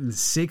 21, 8, and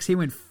 6. He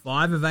went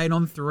 5 of 8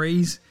 on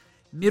threes.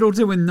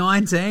 Middleton with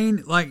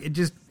 19.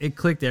 It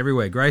clicked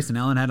everywhere. Grayson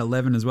Allen had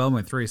 11 as well,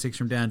 went 3 of 6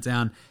 from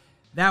downtown.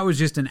 That was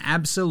just an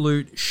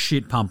absolute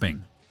shit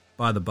pumping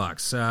by the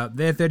Bucks. They're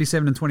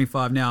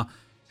 37-25 now.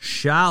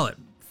 Charlotte,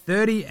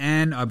 30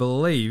 and I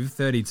believe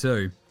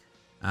 32.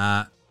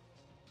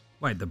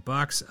 Wait, the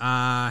Bucks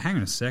are... hang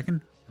on a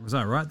second. Was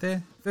I right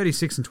there?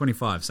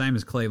 36-25, same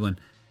as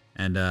Cleveland.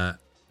 And,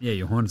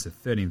 your Hornets are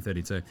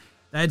 30-32.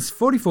 They had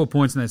 44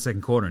 points in that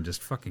second quarter and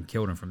just fucking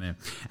killed them from there.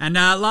 And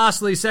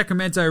lastly,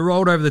 Sacramento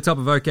rolled over the top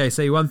of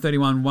OKC,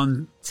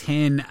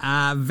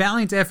 131-110.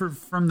 Valiant effort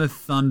from the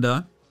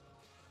Thunder.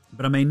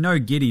 But, I mean, no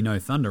giddy, no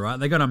Thunder, right?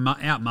 They got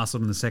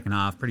out-muscled in the second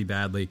half pretty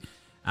badly.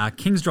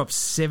 Kings dropped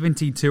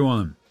 72 on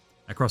them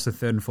across the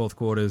third and fourth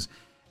quarters.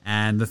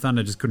 And the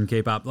Thunder just couldn't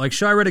keep up. Like,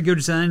 Shai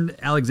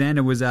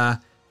Alexander was had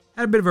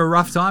a bit of a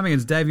rough time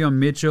against Davion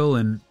Mitchell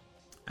and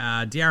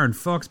De'Aaron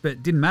Fox, but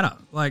it didn't matter.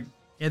 Like,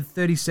 he had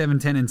 37,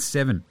 10, and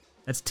 7.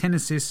 That's 10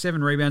 assists,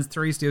 7 rebounds,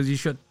 3 steals. He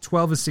shot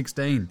 12 of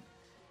 16.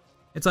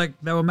 It's like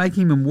they were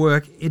making him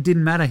work. It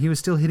didn't matter. He was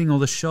still hitting all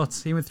the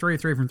shots. He went 3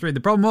 of 3 from 3. The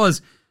problem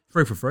was,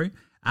 3 for free.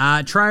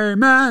 Trey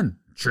Man.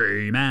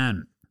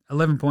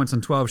 11 points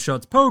on 12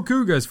 shots.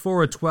 Poku goes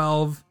 4 of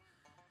 12.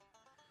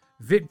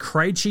 Vit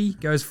Krejci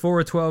goes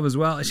 4 of 12 as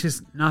well. It's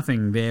just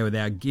nothing there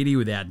without Giddey,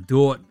 without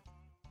Dort.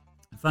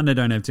 Thunder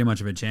don't have too much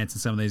of a chance in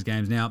some of these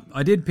games. Now,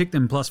 I did pick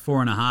them plus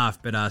 4.5,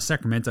 but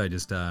Sacramento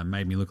just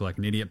made me look like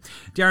an idiot.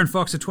 De'Aaron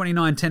Fox of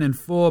 29, 10, and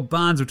 4.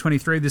 Barnes of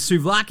 23. The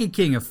Souvlaki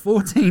King of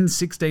 14,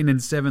 16,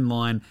 and 7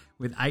 line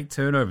with 8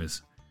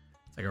 turnovers.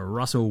 It's like a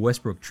Russell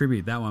Westbrook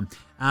tribute, that one.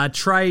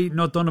 Trey,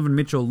 not Donovan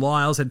Mitchell,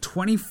 Lyles had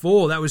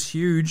 24. That was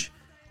huge.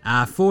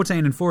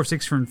 14 and 4 of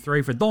 6 from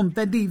 3 for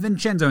Dante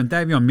DiVincenzo, and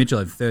Davion Mitchell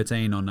had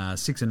 13 on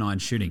 6 and 9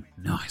 shooting.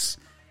 Nice.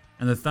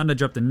 And the Thunder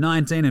dropped to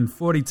 19 and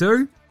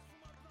 42.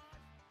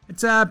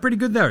 It's pretty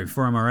good though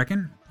for them, I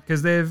reckon,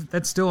 because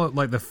that's still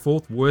like the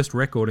 4th worst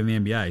record in the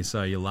NBA.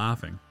 So you're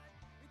laughing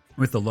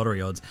with the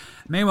lottery odds.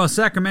 Meanwhile,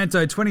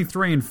 Sacramento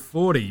 23 and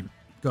 40.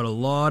 Got a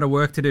lot of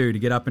work to do to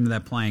get up into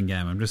that playing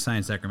game. I'm just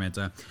saying,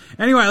 Sacramento.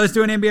 Anyway, let's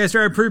do an NBA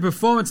Australia Pro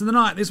performance of the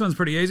night. This one's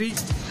pretty easy.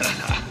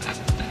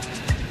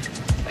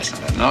 That's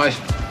not a knife.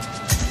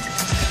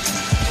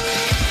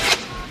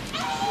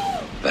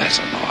 That's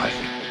a knife.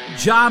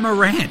 Ja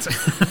Morant.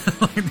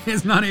 Like,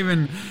 there's not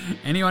even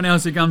anyone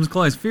else who comes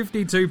close.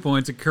 52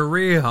 points, a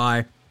career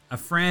high, a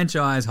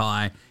franchise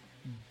high.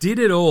 Did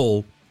it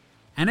all.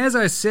 And as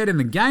I said in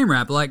the game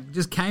wrap, like,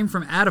 just came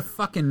from out of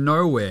fucking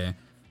nowhere.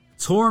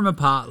 Tore him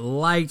apart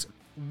late.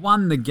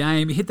 Won the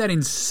game. Hit that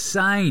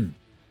insane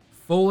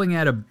falling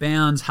out of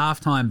bounds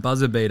halftime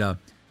buzzer beater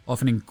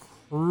off an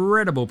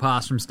incredible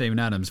pass from Steven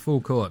Adams,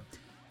 full court.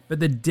 But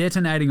the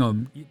detonating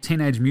of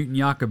Teenage Mutant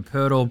Jakob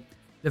Poeltl,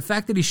 the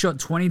fact that he shot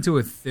 22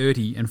 of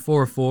 30 and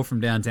 4 of 4 from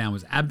downtown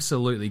was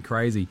absolutely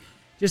crazy.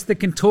 Just the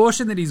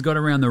contortion that he's got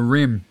around the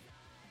rim.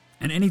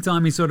 And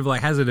anytime he sort of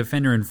like has a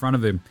defender in front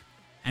of him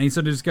and he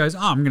sort of just goes,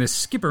 I'm going to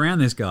skip around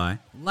this guy,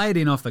 lay it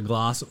in off the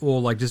glass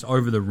or like just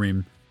over the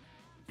rim.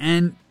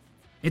 And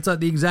it's like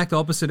the exact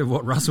opposite of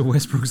what Russell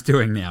Westbrook's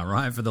doing now,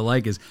 right, for the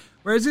Lakers.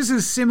 Whereas this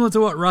is similar to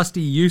what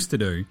Rusty used to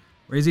do.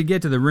 Whereas he'd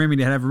get to the rim and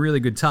he'd have a really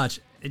good touch.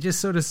 It just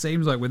sort of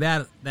seems like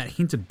without that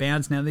hint of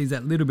bounce, now that he's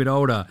that little bit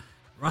older,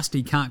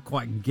 Rusty can't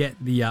quite get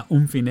the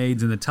oomph he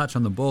needs and the touch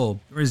on the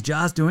ball. Whereas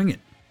Ja's doing it.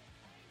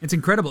 It's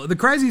incredible. The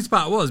craziest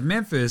part was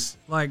Memphis,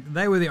 like,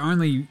 they were the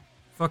only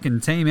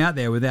fucking team out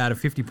there without a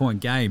 50-point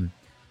game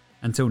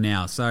until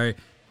now. So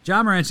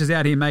Ja Morant is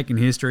out here making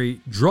history,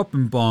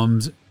 dropping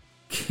bombs,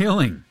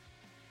 killing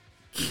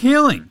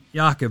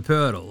Jakob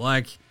Poeltl.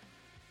 Like,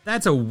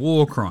 that's a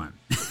war crime.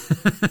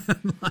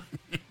 Like,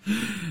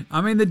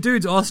 I mean, the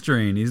dude's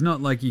Austrian. He's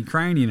not like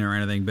Ukrainian or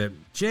anything, but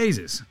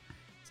Jesus.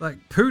 It's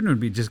like Putin would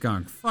be just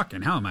going,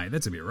 fucking hell, mate,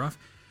 that's a bit rough.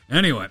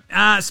 Anyway,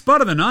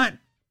 spot of the night.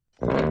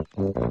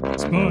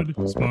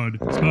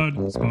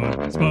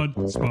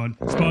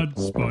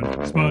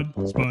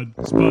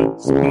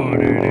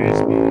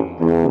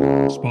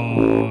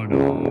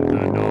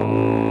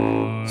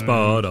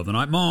 Spud of the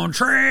night.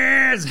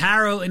 Montrezl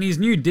Harrell in his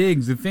new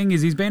digs. The thing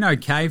is, he's been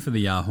okay for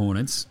the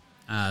Hornets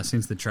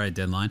since the trade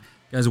deadline.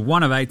 Goes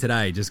 1 of 8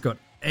 today. Just got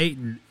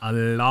eaten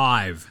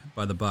alive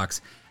by the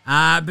Bucks.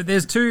 But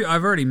there's two,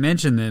 I've already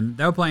mentioned them.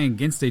 They were playing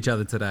against each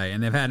other today,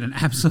 and they've had an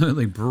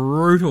absolutely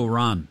brutal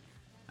run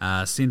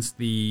since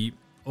the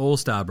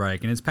All-Star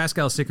break. And it's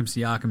Pascal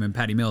Siakam and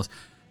Patty Mills.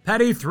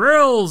 Patty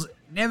Thrills!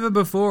 Never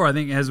before, I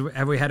think,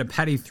 have we had a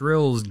Patty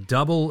Thrills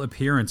double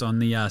appearance on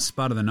the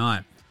spot of the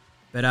night.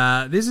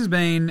 But this has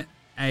been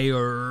a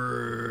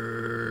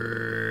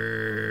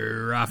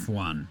rough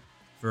one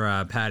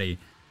for Patty.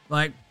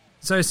 Like,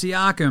 so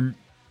Siakam,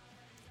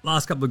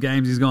 last couple of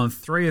games, he's gone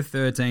 3 of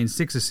 13,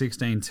 6 of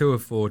 16, 2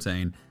 of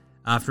 14,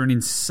 after an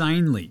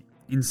insanely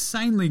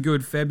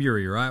good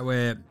February, right,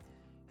 where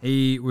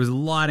he was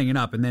lighting it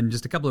up, and then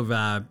just a couple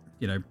of,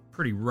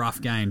 pretty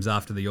rough games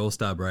after the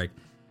All-Star break.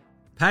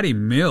 Patty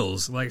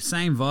Mills, like,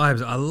 same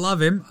vibes. I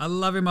love him.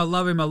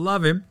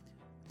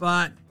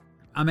 But,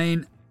 I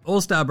mean,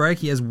 All-Star break,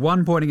 he has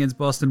 1 point against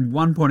Boston,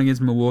 1 point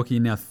against Milwaukee,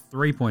 and now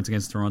 3 points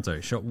against Toronto.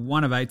 Shot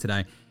 1 of 8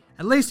 today.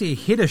 At least he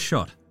hit a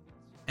shot.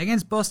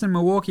 Against Boston,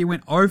 Milwaukee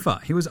went over.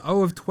 He was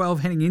 0 of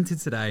 12 heading into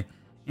today.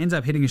 Ends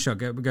up hitting a shot,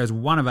 goes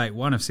 1 of 8,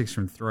 1 of 6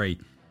 from 3.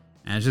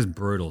 And it's just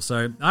brutal.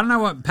 So I don't know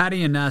what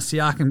Paddy and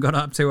Siakam got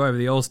up to over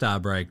the All-Star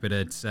break, but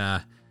it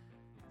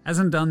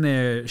hasn't done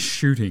their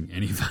shooting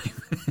any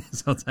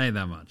favors. I'll tell you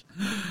that much.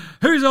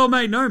 Who's old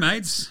mate, no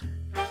mates?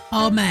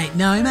 Old mate,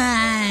 no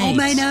mates. Old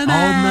mate, no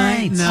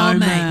mates. Old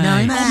mate,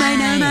 no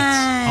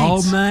mates.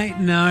 Old mate,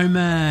 no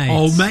mates.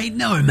 Old mate,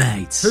 no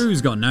mates.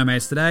 Who's got no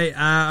mates today?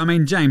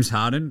 James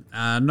Harden.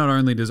 Not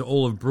only does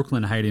all of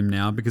Brooklyn hate him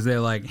now because they're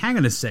like, hang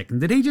on a second,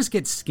 did he just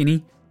get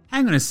skinny?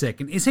 Hang on a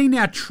second, is he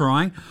now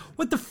trying?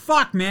 What the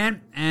fuck,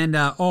 man? And,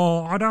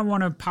 I don't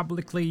want to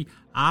publicly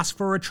ask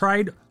for a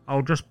trade.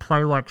 I'll just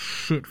play like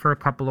shit for a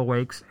couple of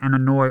weeks and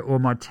annoy all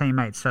my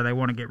teammates so they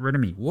want to get rid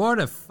of me. What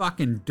a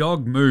fucking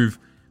dog move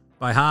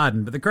by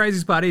Harden. But the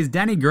craziest part is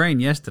Danny Green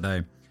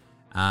yesterday,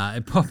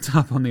 it popped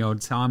up on the old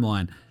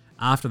timeline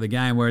after the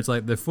game where it's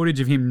like the footage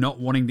of him not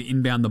wanting to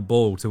inbound the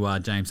ball to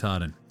James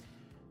Harden.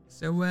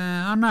 So,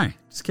 I don't know.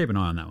 Just keep an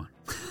eye on that one.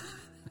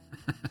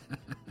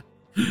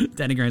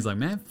 Danny Green's like,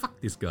 man, fuck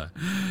this guy.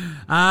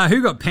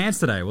 Who got pants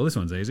today? Well, this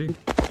one's easy.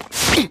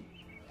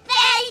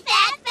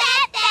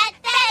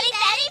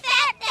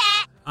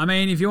 I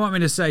mean, if you want me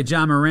to say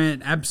Ja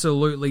Morant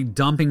absolutely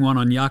dumping one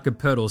on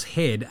Jakob Poeltl's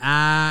head,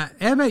 how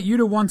about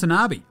Yuta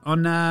Watanabe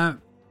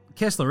on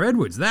Kessler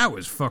Edwards? That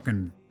was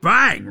fucking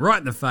bang, right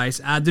in the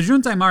face.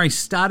 DeJounte Murray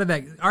started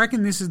that. I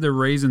reckon this is the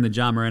reason that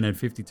Ja Morant had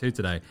 52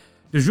 today.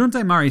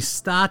 DeJounte Murray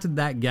started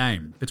that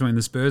game between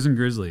the Spurs and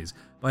Grizzlies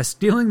by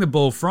stealing the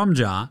ball from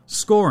Ja,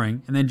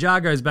 scoring, and then Ja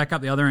goes back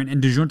up the other end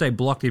and DeJounte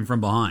blocked him from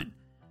behind.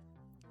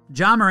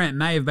 Ja Morant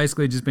may have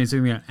basically just been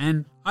sitting there,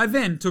 and I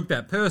then took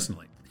that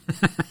personally.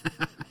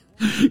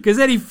 Because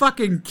then he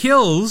fucking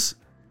kills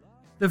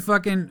the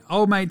fucking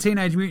old mate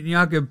Teenage Mutant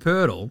Jakob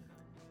Poeltl,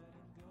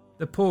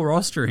 the poor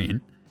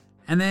Austrian,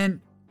 and then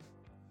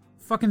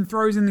fucking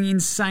throws in the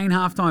insane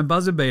halftime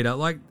buzzer beater.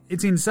 Like,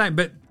 it's insane.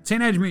 But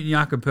Teenage Mutant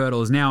Jakob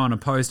Poeltl is now on a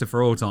poster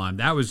for all time.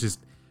 That was just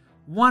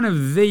one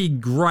of the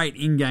great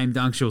in-game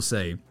dunks you'll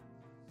see.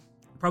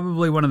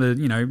 Probably one of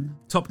the,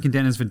 top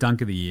contenders for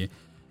Dunk of the Year.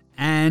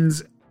 And,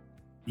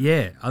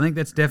 yeah, I think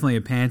that's definitely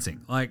a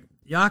pantsing. Like,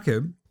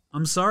 Jakob,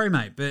 I'm sorry,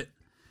 mate, but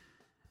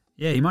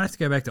yeah, you might have to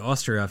go back to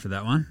Austria after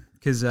that one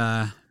because they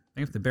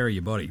have to bury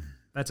your body.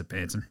 That's a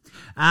pantsing.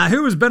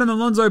 Who was better than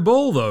Lonzo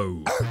Ball,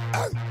 though?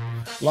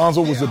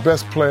 Lonzo was the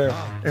best player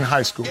in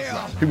high school.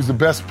 He was the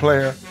best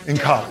player in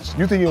college.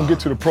 You think he'll get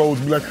to the pros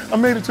and be like, I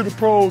made it to the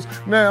pros,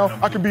 now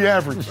I can be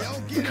average.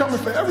 He's coming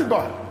for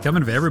everybody.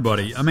 Coming for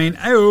everybody. I mean,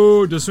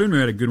 Dosunmu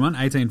had a good one,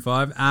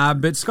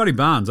 18-5. But Scotty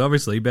Barnes,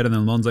 obviously, better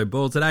than Lonzo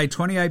Ball today.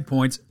 28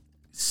 points,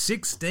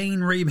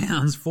 16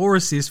 rebounds, 4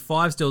 assists,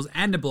 5 steals,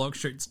 and a block.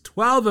 Shoots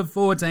 12 of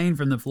 14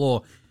 from the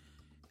floor.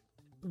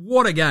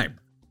 What a game.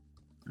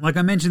 Like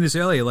I mentioned this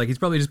earlier, like he's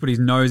probably just put his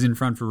nose in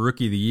front for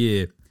Rookie of the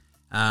Year.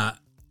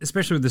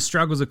 Especially with the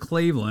struggles of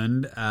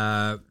Cleveland,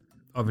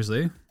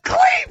 obviously.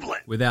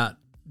 Cleveland! Without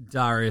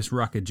Darius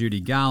Rucker, Judy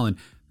Garland.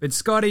 But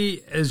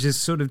Scotty has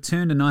just sort of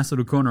turned a nice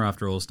little corner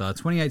after All-Star.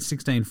 28,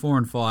 16, 4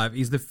 and 5.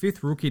 He's the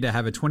 5th rookie to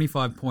have a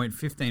 25-point,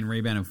 15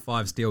 rebound and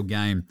 5 steal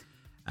game.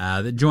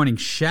 Joining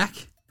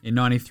Shaq in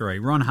 93,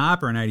 Ron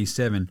Harper in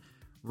 87,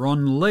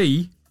 Ron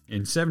Lee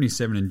in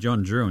 77, and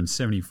John Drew in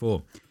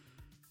 74.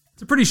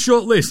 It's a pretty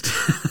short list.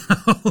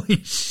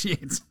 Holy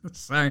shit.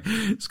 So,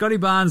 Scotty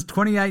Barnes,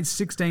 28,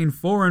 16,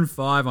 4 and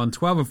 5 on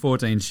 12 of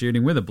 14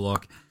 shooting with a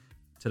block.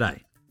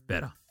 Today,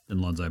 better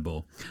than Lonzo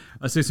Ball.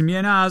 Let's do some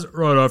yeah-nahs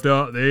right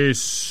after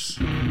this.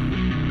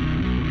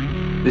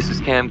 This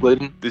is Cam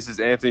Glidden. This is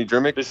Anthony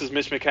Drimmick. This is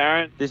Mitch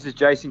McCarron. This is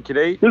Jason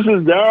Kadee. This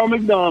is Darryl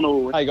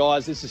McDonald. Hey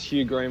guys, this is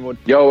Hugh Greenwood.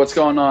 Yo, what's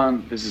going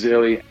on? This is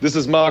Illy. This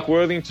is Mark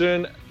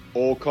Worthington,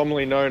 or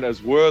commonly known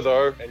as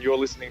Wortho, and you're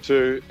listening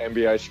to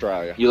NBA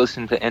Australia. You're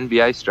listening to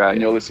NBA Australia.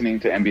 And you're listening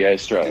to NBA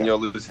Australia. And you're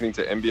listening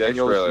to NBA and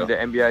you're Australia. listening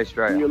to NBA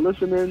Australia. And you're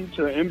listening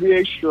to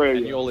NBA Australia.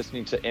 And you're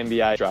listening to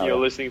NBA Australia. You're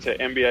listening to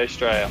NBA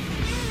Australia.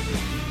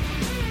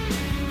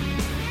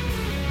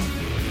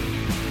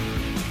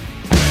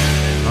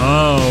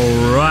 All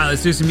right,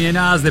 let's do some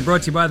yeah-nahs. They're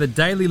brought to you by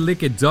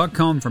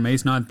thedailyliquor.com from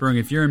East Ninth Brewing.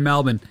 If you're in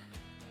Melbourne,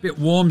 a bit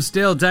warm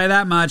still, tell you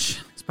that much.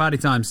 It's party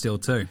time still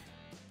too.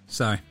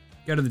 So,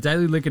 go to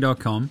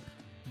thedailyliquor.com.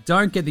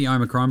 Don't get the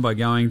Omicron by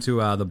going to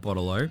the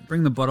Bottle-O.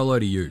 Bring the Bottle-O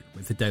to you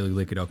with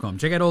thedailyliquor.com.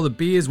 Check out all the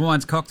beers,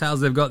 wines,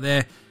 cocktails they've got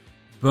there.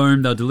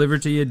 Boom, they'll deliver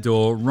it to your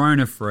door.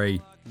 Rona free.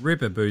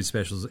 Ripper booze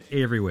specials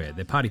everywhere.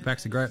 Their party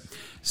packs are great.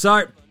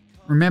 So,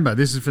 remember,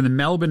 this is for the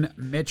Melbourne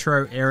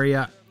metro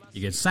area. You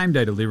get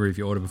same-day delivery if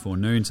you order before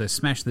noon, so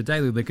smash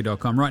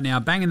thedailyliquor.com right now.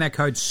 Bang in that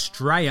code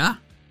STRAYA,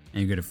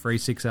 and you get a free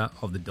sixer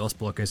of the Dos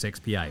Blocos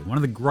XPA. One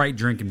of the great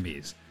drinking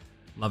beers.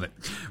 Love it.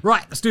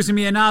 Right, let's do some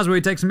yeah-nahs where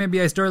we take some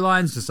NBA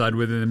storylines, decide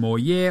whether they're more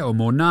yeah or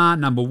more nah.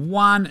 Number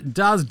 1,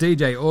 does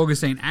DJ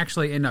Augustine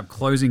actually end up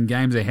closing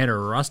games ahead of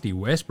Rusty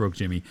Westbrook,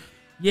 Jimmy?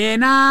 Yeah,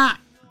 nah.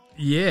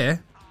 Yeah.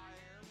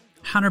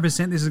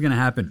 100% this is going to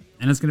happen,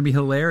 and it's going to be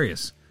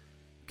hilarious.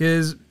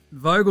 Because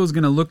Vogel's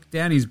going to look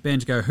down his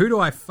bench, go, who do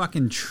I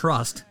fucking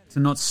trust to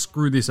not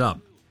screw this up?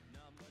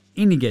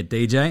 in you get,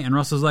 DJ. And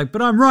Russell's like,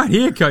 but I'm right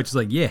here, coach. He's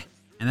like, yeah.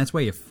 And that's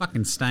where you're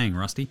fucking staying,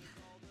 Rusty.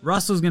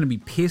 Russell's going to be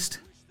pissed.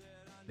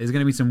 There's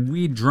going to be some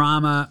weird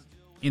drama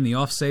in the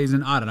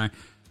off-season. I don't know.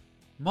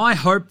 My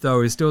hope,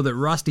 though, is still that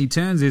Rusty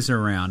turns this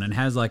around and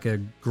has like a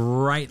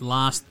great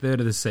last third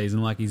of the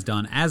season like he's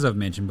done, as I've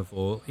mentioned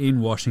before, in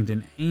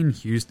Washington, in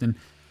Houston.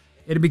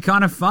 It'd be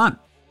kind of fun.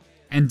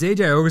 And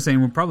DJ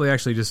Augustine will probably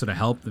actually just sort of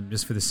help them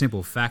just for the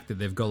simple fact that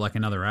they've got like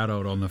another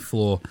adult on the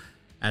floor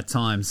at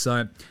times.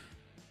 So,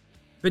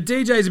 but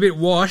DJ's a bit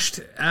washed.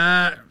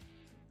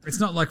 It's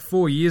not like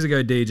 4 years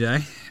ago,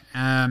 DJ.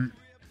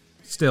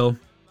 Still,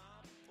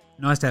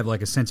 nice to have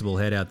like a sensible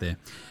head out there.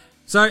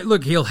 So,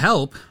 look, he'll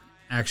help.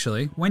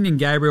 Actually, Wenyon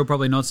Gabriel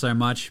probably not so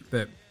much,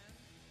 but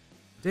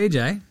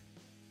DJ,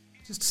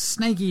 just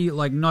sneaky,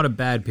 like not a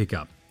bad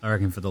pickup, I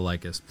reckon, for the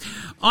Lakers.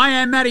 I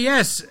am Matty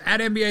S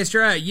at NBA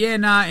Australia. Yeah,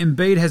 nah,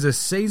 Embiid has a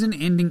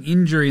season-ending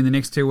injury in the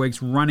next 2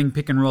 weeks running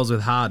pick and rolls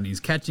with Harden. He's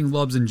catching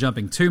lobs and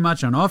jumping too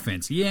much on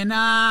offense. Yeah,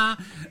 nah.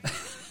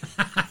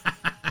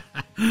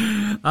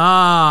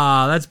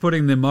 That's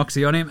putting the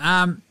moxie on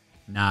him.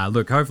 Nah,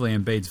 look, hopefully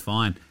Embiid's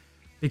fine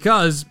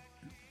because,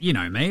 you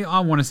know me,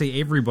 I want to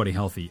see everybody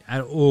healthy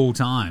at all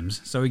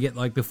times so we get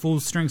like the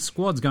full-strength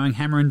squads going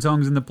hammer and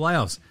tongs in the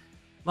playoffs.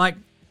 Like,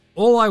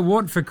 all I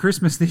want for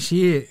Christmas this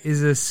year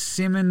is a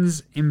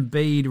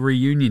Simmons-Embiid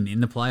reunion in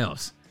the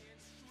playoffs.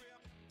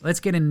 Let's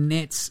get a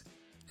Nets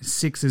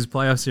Sixers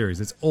playoff series.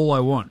 That's all I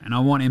want. And I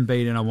want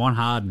Embiid and I want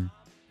Harden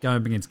going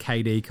up against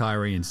KD,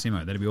 Kyrie, and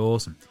Simo. That'd be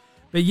awesome.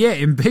 But yeah,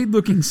 Embiid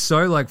looking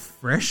so like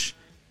fresh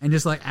and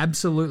just like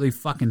absolutely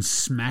fucking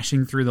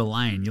smashing through the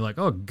lane. You're like,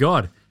 oh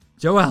God,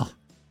 Joel.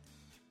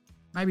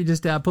 Maybe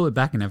just pull it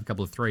back and have a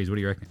couple of threes. What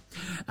do you reckon?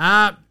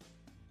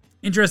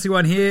 Interesting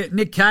one here.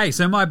 Nick Kay.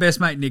 So my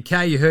best mate, Nick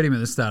Kay, you heard him at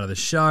the start of the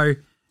show.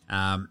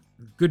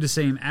 Good to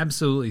see him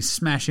absolutely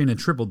smash in a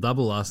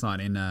triple-double last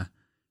night in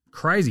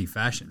crazy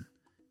fashion.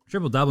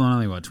 Triple-double in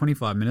only,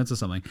 25 minutes or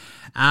something.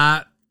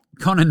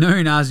 Connor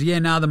Noon asked,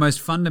 the most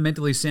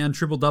fundamentally sound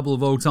triple-double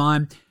of all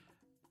time.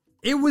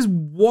 It was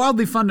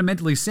wildly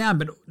fundamentally sound,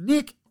 but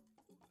Nick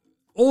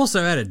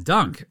also had a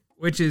dunk,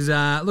 which is,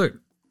 look,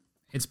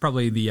 it's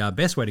probably the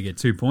best way to get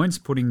 2 points,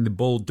 putting the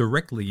ball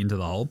directly into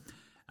the hole.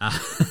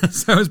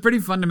 So it was pretty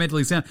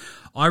fundamentally sound.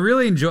 I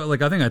really enjoy, I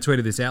think I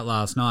tweeted this out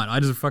last night.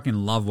 I just fucking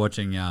love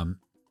watching.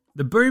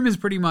 The Boom is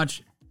pretty much,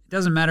 it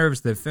doesn't matter if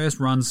it's their first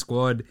run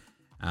squad,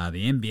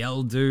 the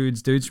NBL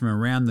dudes from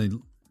around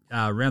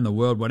the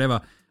world,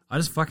 whatever. I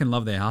just fucking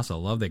love their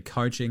hustle. Love their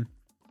coaching.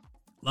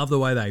 Love the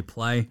way they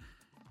play.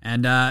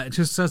 And it's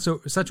just such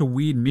a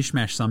weird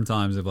mishmash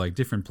sometimes of like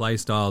different play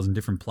styles and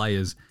different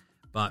players.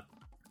 But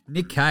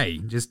Nick Kay,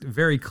 just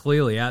very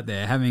clearly out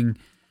there, having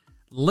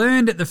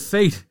learned at the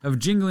feet of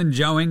Jingling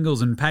Joe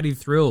Ingles and Paddy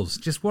Thrills.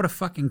 Just what a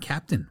fucking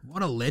captain.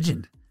 What a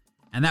legend.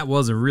 And that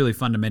was a really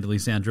fundamentally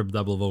sound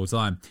triple-double of all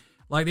time.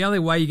 Like, the only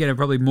way you get a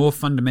probably more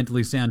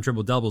fundamentally sound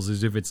triple-doubles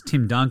is if it's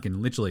Tim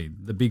Duncan, literally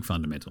the big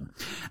fundamental.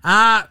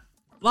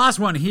 Last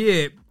one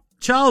here,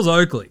 Charles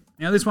Oakley.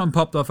 Now, this one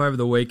popped off over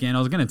the weekend. I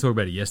was going to talk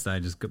about it yesterday,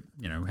 just,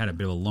 had a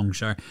bit of a long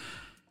show.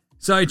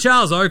 So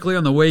Charles Oakley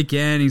on the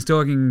weekend, he's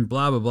talking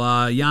blah, blah,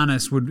 blah.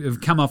 Giannis would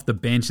have come off the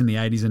bench in the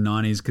 80s and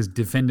 90s because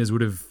defenders would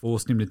have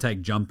forced him to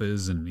take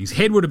jumpers and his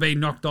head would have been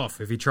knocked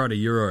off if he tried a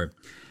Euro.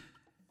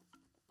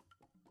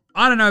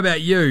 I don't know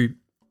about you.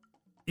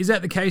 Is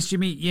that the case,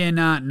 Jimmy? Yeah,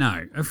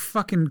 no. Of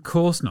fucking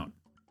course not.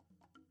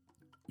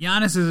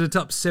 Giannis is a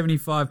top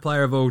 75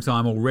 player of all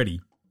time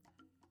already.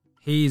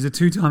 He's a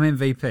 2-time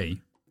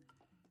MVP.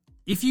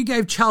 If you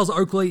gave Charles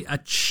Oakley a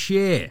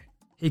chair,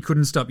 he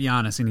couldn't stop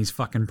Giannis in his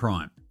fucking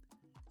prime.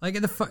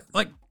 The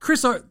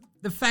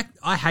fact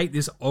I hate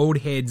this old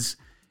heads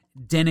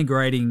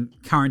denigrating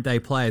current day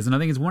players, and I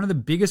think it's one of the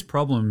biggest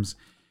problems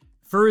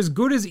for as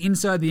good as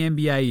inside the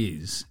NBA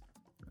is,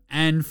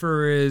 and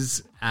for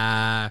as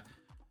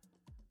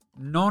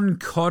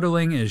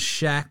non-coddling as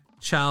Shaq,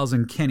 Charles,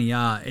 and Kenny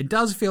are, it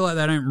does feel like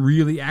they don't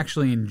really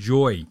actually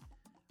enjoy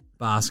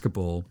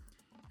basketball,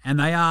 and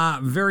they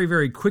are very,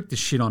 very quick to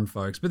shit on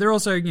folks, but they're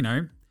also,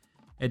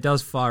 it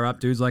does fire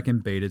up dudes like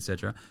Embiid,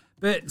 etc.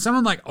 But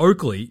someone like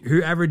Oakley,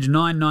 who averaged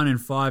 9, 9, and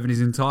 5 in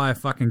his entire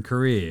fucking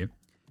career,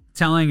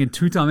 telling a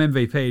 2-time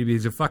MVP to be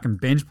a fucking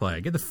bench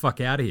player, get the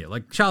fuck out of here.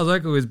 Like, Charles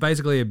Oakley was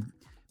basically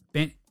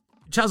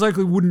Charles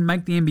Oakley wouldn't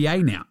make the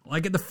NBA now.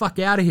 Like, get the fuck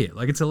out of here.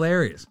 Like, it's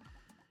hilarious.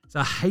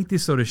 So I hate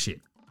this sort of shit.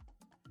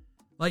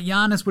 Like,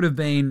 Giannis would have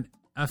been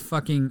a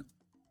fucking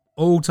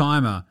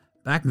all-timer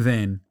back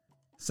then,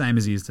 same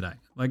as he is today.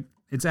 Like,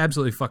 it's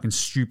absolutely fucking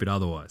stupid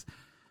otherwise.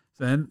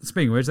 So,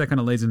 speaking of which, that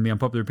kind of leads into the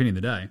unpopular opinion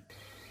of the day.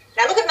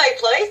 Now look at me,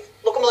 please.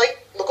 Look at me.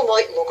 Look at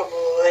me. Look at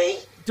me.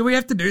 Do we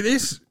have to do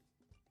this?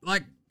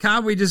 Like,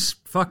 can't we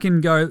just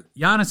fucking go,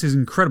 Giannis is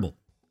incredible.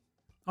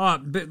 Oh,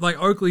 but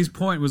like Oakley's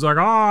point was like,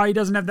 he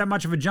doesn't have that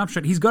much of a jump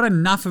shot. He's got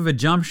enough of a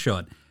jump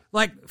shot.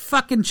 Like,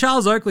 fucking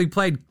Charles Oakley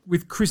played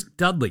with Chris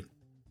Dudley.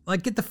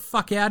 Like, get the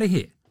fuck out of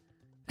here.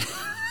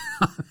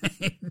 I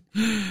mean,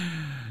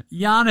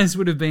 Giannis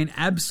would have been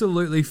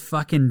absolutely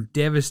fucking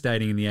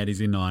devastating in the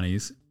 80s and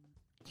 90s.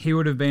 He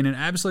would have been an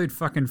absolute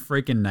fucking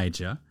freak in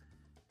nature.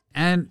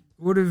 and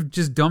would have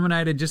just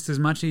dominated just as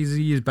much as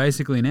he is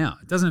basically now.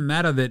 It doesn't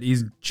matter that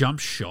his jump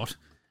shot.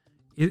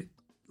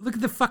 Look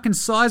at the fucking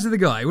size of the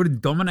guy. He would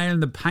have dominated in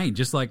the paint,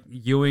 just like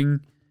Ewing,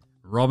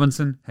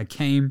 Robinson,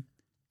 Hakeem,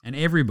 and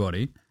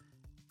everybody.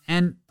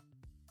 And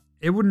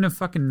it wouldn't have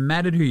fucking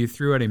mattered who you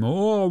threw at him.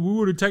 Oh, we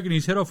would have taken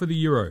his head off with the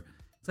Euro.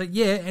 It's like,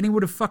 yeah, and he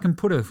would have fucking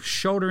put a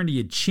shoulder into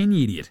your chin,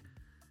 you idiot.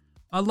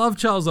 I love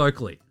Charles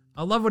Oakley.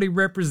 I love what he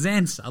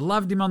represents. I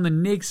loved him on the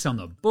Knicks, on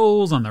the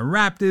Bulls, on the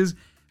Raptors.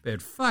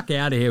 But fuck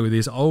out of here with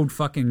this old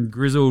fucking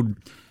grizzled,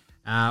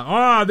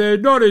 they're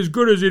not as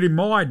good as it in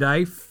my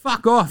day.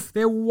 Fuck off.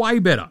 They're way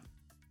better.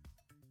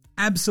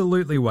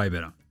 Absolutely way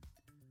better.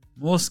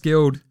 More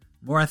skilled,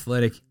 more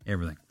athletic,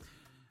 everything.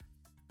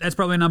 That's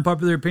probably an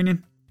unpopular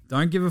opinion.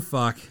 Don't give a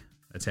fuck.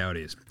 That's how it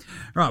is.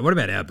 Right, what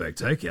about Outback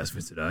Takehouse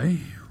for today?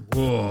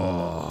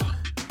 Whoa.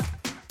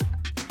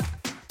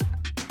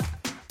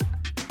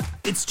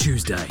 It's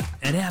Tuesday.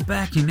 At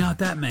Outback, you know what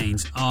that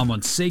means. I'm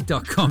on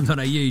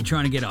seek.com.au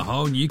trying to get a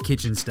whole new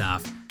kitchen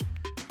staff.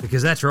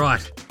 Because that's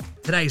right.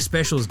 Today's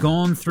special's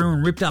gone through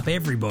and ripped up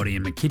everybody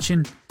in my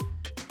kitchen.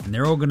 And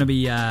they're all going to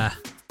be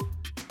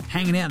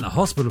hanging out in the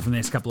hospital for the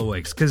next couple of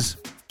weeks. Because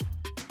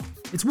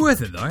it's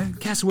worth it, though.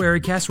 Cassowary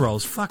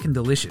casserole's fucking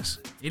delicious.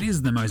 It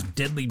is the most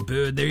deadly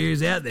bird there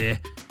is out there.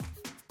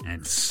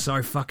 And it's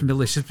so fucking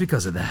delicious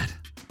because of that.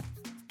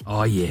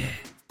 Oh, yeah.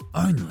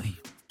 Only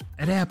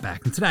at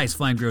Outback. And today's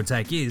Flame Grill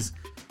take is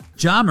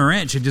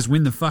Morant should just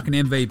win the fucking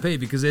MVP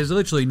because there's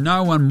literally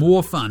no one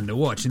more fun to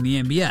watch in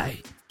the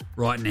NBA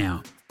right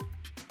now.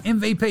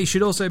 MVP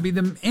should also be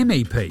the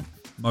MEP,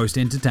 most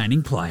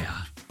entertaining player.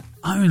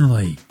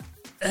 Only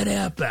at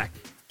Outback.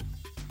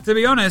 To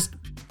be honest,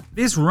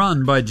 this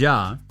run by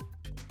Ja,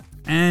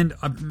 and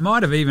I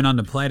might have even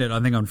underplayed it,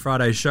 I think, on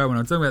Friday's show when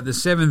I was talking about the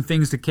 7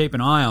 things to keep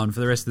an eye on for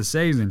the rest of the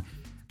season.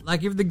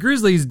 Like, if the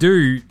Grizzlies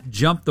do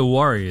jump the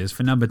Warriors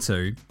for number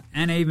 2,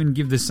 and even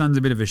give the Suns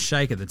a bit of a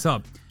shake at the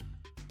top,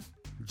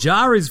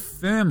 Ja is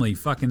firmly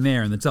fucking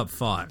there in the top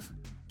 5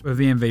 of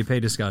the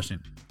MVP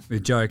discussion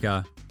with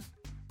Joker,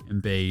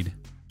 Embiid,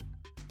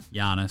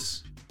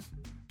 Giannis,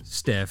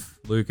 Steph,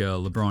 Luka,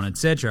 LeBron,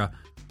 etc.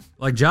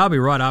 Like, Ja be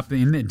right up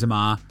in there,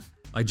 DeMar.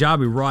 Like, Ja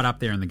be right up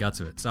there in the guts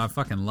of it. So I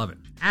fucking love it.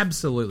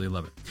 Absolutely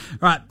love it.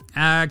 All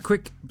right,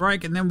 quick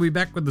break, and then we'll be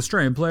back with the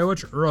stream Player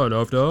Watch right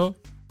after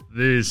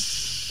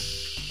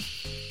this.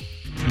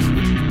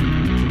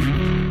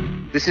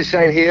 This is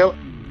Shane Heal,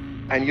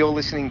 and you're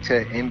listening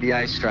to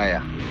NBA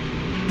Australia.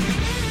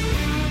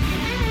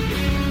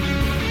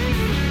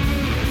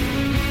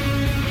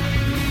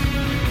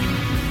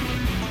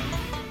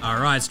 All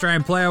right,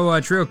 Australian Player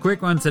Watch, real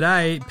quick one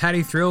today.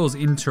 Paddy Thrills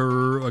in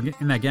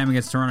that game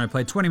against Toronto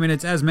played 20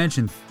 minutes. As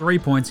mentioned, 3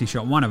 points. He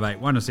shot 1 of 8,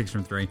 1 of 6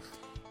 from 3.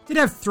 Did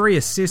have 3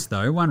 assists,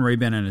 though, 1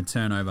 rebound and a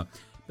turnover.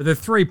 But the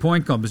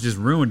 3-point comp has just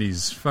ruined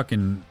his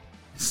fucking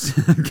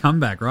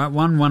comeback, right?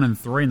 1, 1, and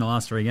 3 in the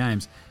last 3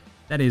 games.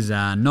 That is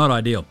not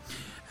ideal.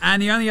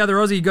 And the only other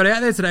Aussie he got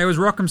out there today was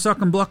Rock'em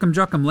Sock'em Block'em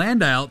Jock'em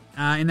Landale.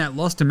 In that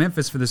loss to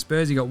Memphis for the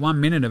Spurs, he got 1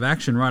 minute of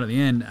action right at the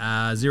end.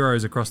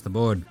 Zeros across the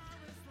board.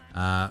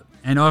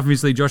 And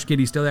obviously Josh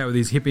Giddey's still out with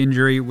his hip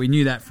injury. We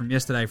knew that from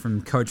yesterday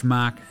from Coach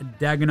Mark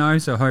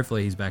Dagenot, so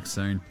hopefully he's back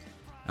soon.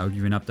 I'll give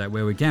you an update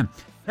where we can.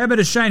 How about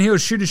a Shane Hill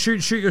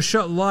shoot your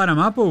shot, light him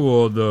up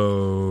award,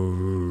 though?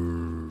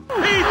 He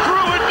threw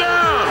it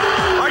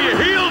down! Are you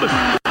healed?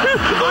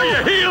 Are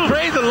you healed?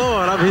 Praise the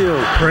Lord, I'm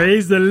healed.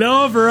 Praise the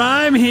Lord, for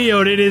I'm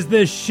healed. It is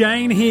the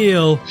Shane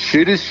Hill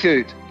Shooters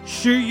shoot.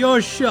 Shoot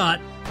your shot,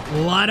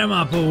 light him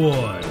up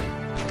award.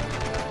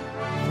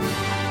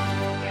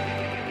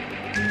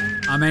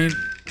 I mean,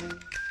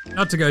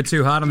 not to go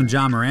too hard on the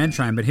Ja Morant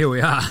train, but here we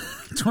are.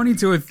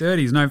 22 of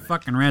 30 is no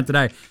fucking round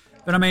today.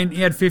 But I mean,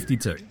 he had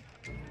 52.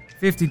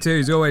 52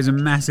 is always a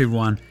massive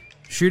one.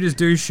 Shooters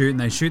do shoot, and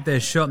they shoot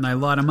their shot, and they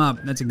light them up.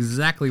 That's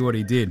exactly what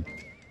he did.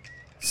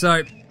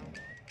 So,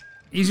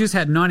 he's just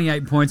had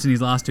 98 points in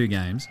his last 2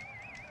 games.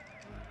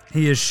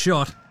 He has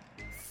shot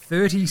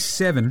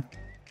 37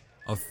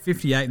 of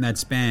 58 in that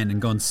span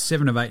and gone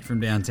 7 of 8 from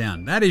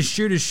downtown. That is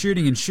shooters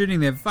shooting and shooting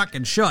their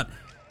fucking shot.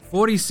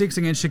 46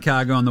 against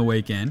Chicago on the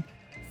weekend.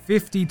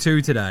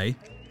 52 today.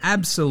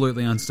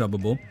 Absolutely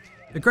unstoppable.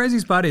 The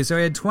craziest part is, so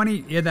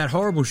he had that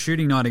horrible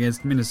shooting night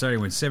against Minnesota,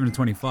 went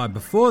 7-25.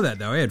 Before that,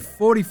 though, he had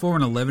 44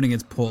 and 11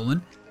 against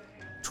Portland,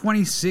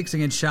 26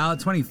 against Charlotte,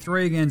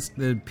 23 against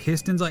the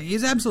Pistons. Like,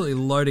 he's absolutely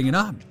loading it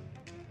up.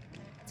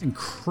 It's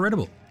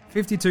incredible.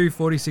 52,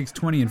 46,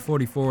 20, and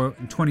 44,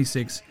 and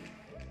 26.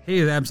 He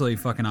is absolutely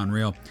fucking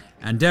unreal.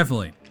 And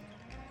definitely,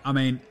 I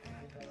mean,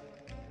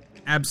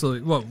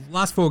 absolutely. Well,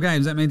 last 4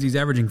 games, that means he's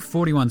averaging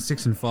 41,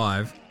 6, and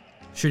 5.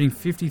 Shooting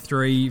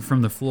 53%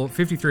 from the floor, and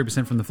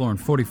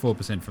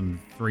 44% from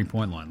the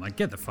 3-point line. Like,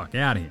 get the fuck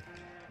out of here.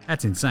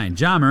 That's insane.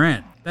 Ja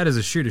Morant, that is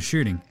a shooter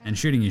shooting and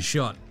shooting his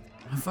shot.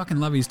 I fucking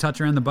love his touch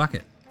around the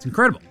bucket. It's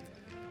incredible.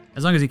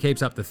 As long as he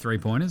keeps up the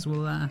 3-pointers,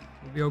 we'll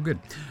be all good.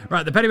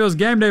 Right, the Paddy Bills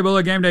Game Day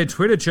Baller Game Day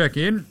Twitter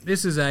check-in.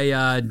 This is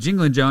a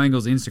Jingle and Joe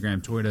Ingles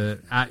Instagram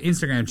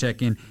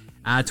check-in.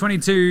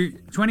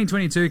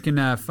 2022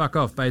 can fuck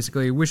off,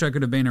 basically. Wish I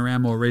could have been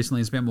around more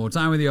recently and spent more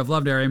time with you. I've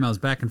loved our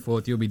emails back and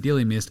forth. You'll be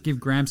dearly missed. Give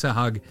Gramps a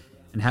hug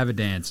and have a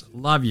dance.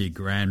 Love you,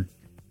 Gran.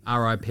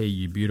 R.I.P.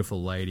 you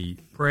beautiful lady.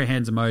 Prayer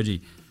hands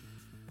emoji.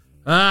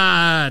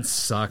 It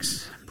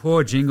sucks.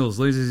 Poor Jingles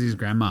loses his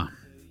grandma.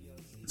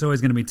 It's always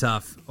going to be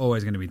tough.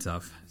 Always going to be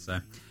tough. So,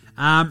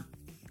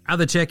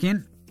 other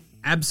check-in.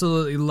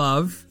 Absolutely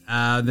love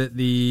that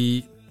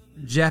the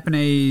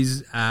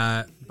Japanese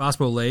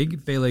Basketball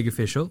League, B-League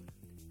official,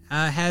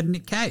 had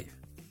Nick K.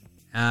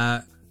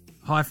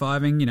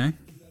 High-fiving,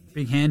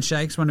 big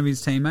handshakes, one of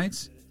his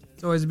teammates.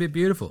 It's always a bit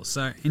beautiful.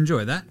 So,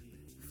 enjoy that.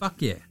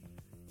 Fuck yeah.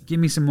 Give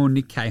me some more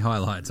Nick K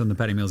highlights on the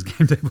Paddy Mills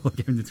Game Table.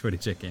 Give him the Twitter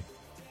check-in.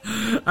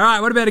 All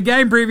right, what about a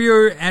game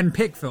preview and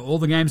pick for all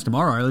the games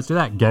tomorrow? Let's do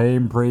that.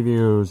 Game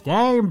previews.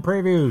 Game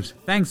previews.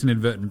 Thanks,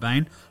 Inadvertent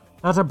Bane.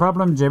 Not a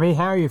problem, Jimmy.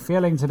 How are you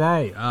feeling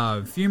today?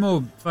 A few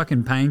more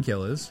fucking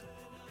painkillers,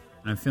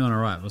 and I'm feeling all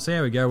right. We'll see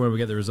how we go when we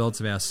get the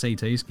results of our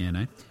CT scan,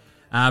 eh?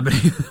 But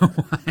either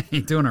way,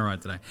 doing all right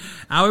today.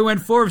 We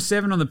went 4 of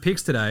 7 on the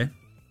picks today.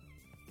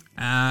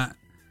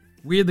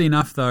 Weirdly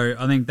enough, though,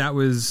 I think that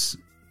was...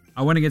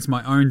 I went against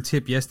my own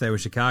tip yesterday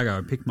with Chicago.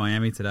 I picked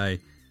Miami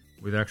today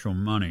with actual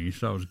money,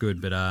 so that was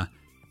good. But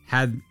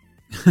had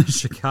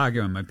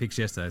Chicago in my picks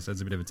yesterday, so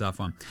it's a bit of a tough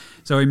one.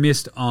 So we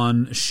missed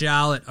on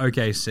Charlotte,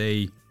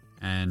 OKC,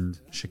 and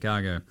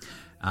Chicago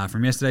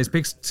from yesterday's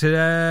picks.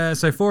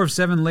 So 4 of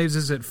 7 leaves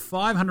us at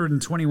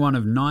 521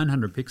 of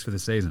 900 picks for the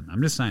season.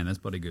 I'm just saying, that's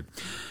bloody good.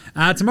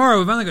 Tomorrow,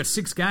 we've only got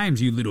 6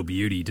 games, you little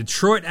beauty.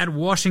 Detroit at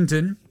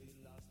Washington.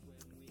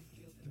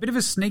 A bit of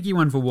a sneaky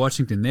one for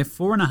Washington. They're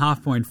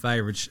 4.5-point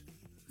favourites.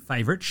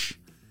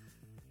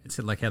 It's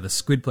like how the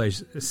squid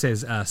place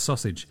says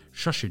sausage.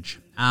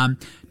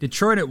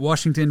 Detroit at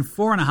Washington,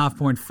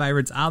 4.5-point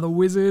favourites are the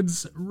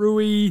Wizards.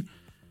 Rui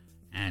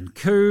and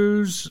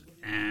Kuz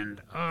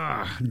and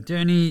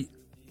Denny.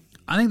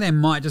 I think they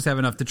might just have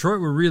enough.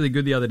 Detroit were really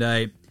good the other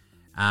day.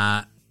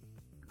 They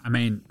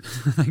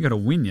got a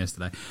win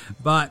yesterday.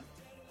 But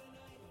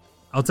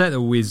I'll take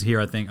the Wiz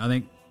here, I think. I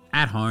think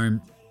at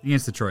home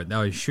against Detroit,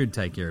 they should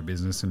take care of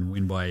business and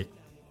win by,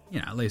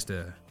 at least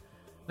a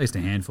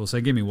handful.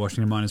 So give me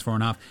Washington minus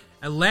 4.5.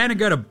 Atlanta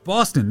go to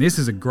Boston. This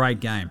is a great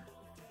game.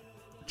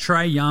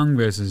 Trae Young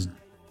versus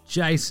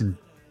Jason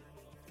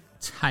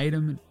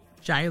Tatum and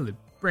Jaylen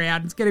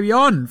Brown. It's going to be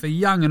on for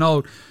young and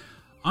old.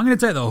 I'm going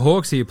to take the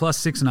Hawks here, plus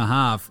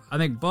 6.5. I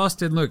think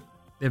Boston, look,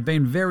 they've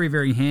been very,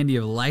 very handy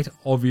of late,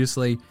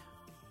 obviously.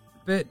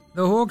 But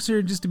the Hawks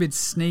are just a bit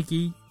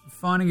sneaky,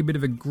 finding a bit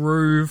of a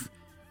groove.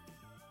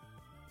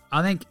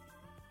 I think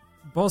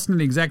Boston,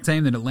 the exact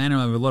team that Atlanta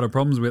have a lot of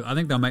problems with. I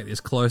think they'll make this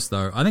close,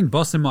 though. I think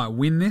Boston might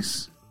win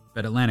this,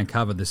 but Atlanta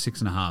covered the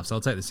 6.5, so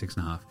I'll take the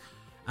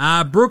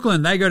 6.5.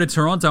 Brooklyn, they go to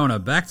Toronto on a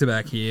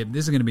back-to-back here.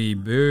 This is going to be a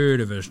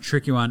bit of a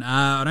tricky one.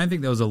 I don't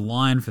think there was a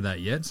line for that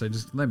yet, so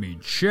just let me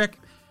check.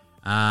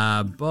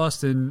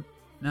 Boston,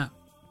 no.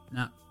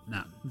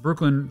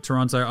 Brooklyn,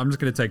 Toronto. I'm just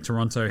going to take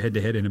Toronto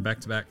head-to-head in a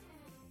back-to-back.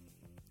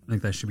 I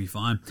think they should be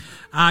fine.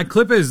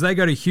 Clippers, they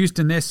go to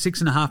Houston. They're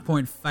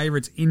 6.5-point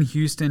favorites in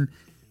Houston.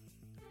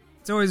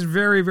 It's always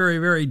very, very,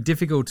 very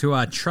difficult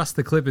to trust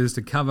the Clippers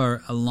to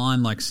cover a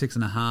line like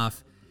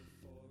 6.5.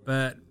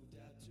 But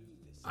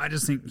I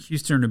just think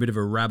Houston are in a bit of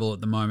a rabble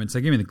at the moment.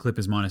 So give me the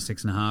Clippers minus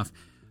 6.5.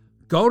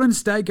 Golden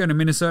State go to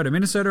Minnesota.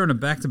 Minnesota on a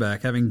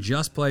back-to-back, having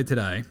just played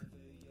today.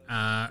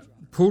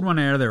 Pulled one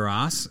out of their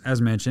ass,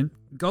 as mentioned.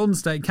 Golden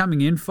State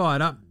coming in,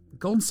 fired up.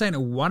 Golden State are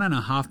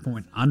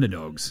 1.5-point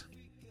underdogs.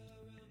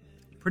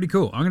 Pretty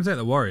cool. I'm going to take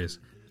the Warriors.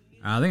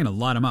 They're going to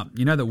light them up.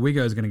 You know that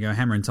Wiggo's going to go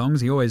hammer and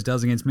tongs. He always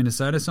does against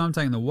Minnesota, so I'm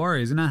taking the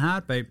Warriors in a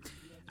heartbeat.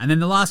 And then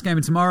the last game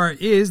of tomorrow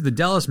is the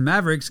Dallas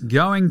Mavericks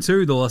going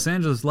to the Los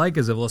Angeles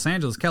Lakers of Los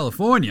Angeles,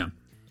 California.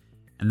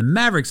 And the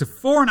Mavericks are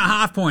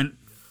 4.5-point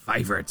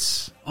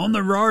favorites on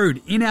the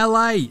road in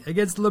LA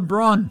against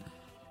LeBron.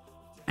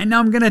 And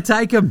I'm going to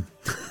take them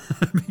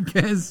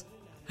because,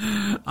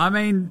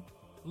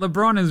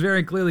 LeBron is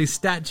very clearly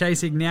stat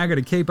chasing now, got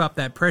to keep up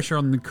that pressure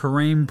on the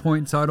Kareem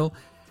point total.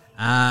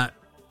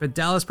 But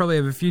Dallas probably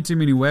have a few too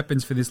many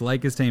weapons for this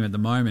Lakers team at the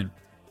moment.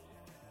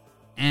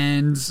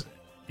 And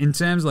in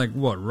terms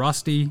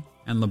Rusty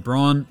and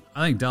LeBron,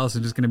 I think Dallas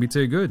is just going to be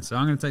too good. So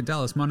I'm going to take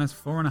Dallas minus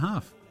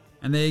 4.5.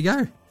 And there you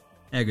go.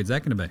 How good's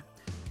that going to be?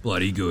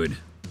 Bloody good.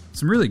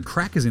 Some really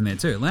crackers in there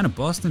too. Atlanta,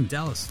 Boston,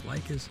 Dallas,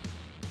 Lakers,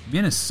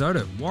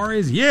 Minnesota,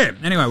 Warriors. Yeah.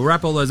 Anyway, we'll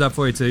wrap all those up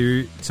for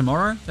you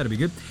tomorrow. That'll be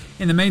good.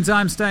 In the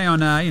meantime, stay on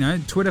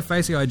Twitter,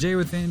 Facebook, IG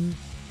within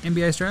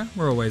NBA Australia.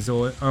 We're always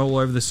all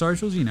over the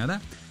socials. You know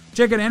that.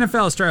 Check out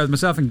NFL Australia with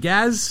myself and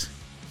Gaz.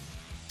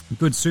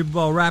 Good Super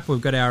Bowl wrap. We've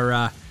got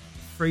our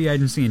free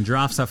agency and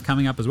draft stuff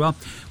coming up as well.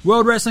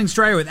 World Wrestling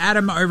Australia with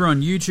Adam over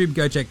on YouTube.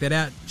 Go check that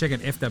out. Check out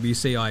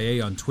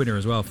FWCIE on Twitter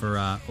as well for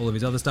all of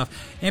his other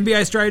stuff.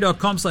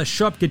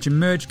 NBAaustralia.com/shop. Get your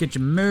merch.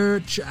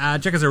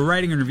 Check us a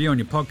rating and review on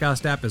your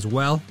podcast app as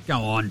well. Go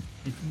on.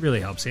 It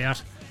really helps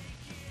out.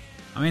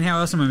 I mean, how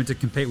else am I meant to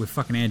compete with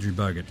fucking Andrew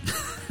Bogut?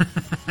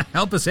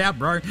 Help us out,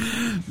 bro.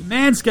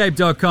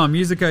 Manscaped.com.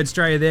 Use the code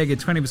Straya there. Get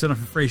 20% off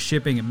for free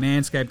shipping at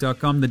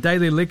manscaped.com.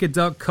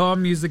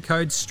 TheDailyLiquor.com. Use the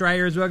code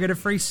Straya as well. Get a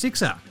free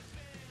sixer.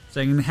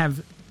 So you can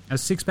have a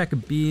six-pack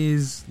of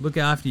beers, look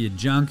after your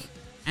junk,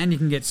 and you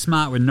can get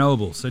smart with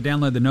Noble. So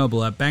download the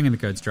Noble app, bang in the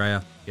code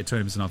Straya. Get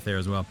 20% off there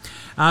as well.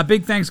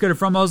 Big thanks go to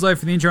From Oslo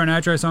for the intro and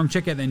outro song.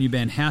 Check out their new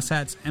band House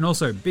Hats. And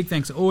also, big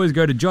thanks always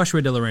go to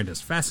Joshua De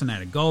Laurentiis,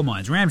 Fascinator, Gold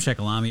Mines,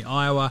 Ramshackle Army,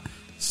 Iowa,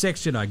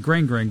 Sex Jedi,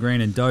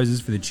 Green, and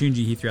Dozers for the tunes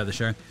you hear throughout the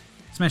show.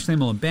 Smash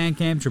them all on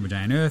Bandcamp, Triple J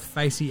and Earth,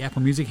 Facey,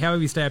 Apple Music.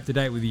 However you stay up to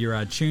date with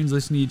your tunes,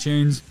 listen to your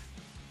tunes,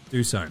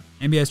 do so.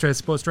 NBA Australia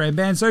supports Australian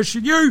bands, so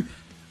should you.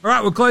 All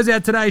right, we'll close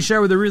out today's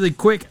show with a really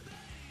quick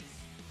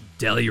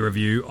deli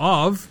review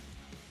of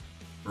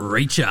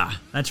Reacher.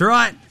 That's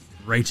right,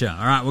 Reacher.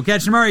 All right, we'll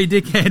catch you tomorrow, you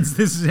dickheads.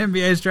 This is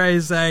NBA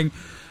Australia saying,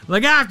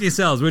 look after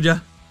yourselves, would you?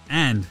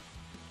 And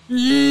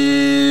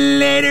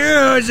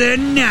later,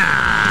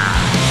 now.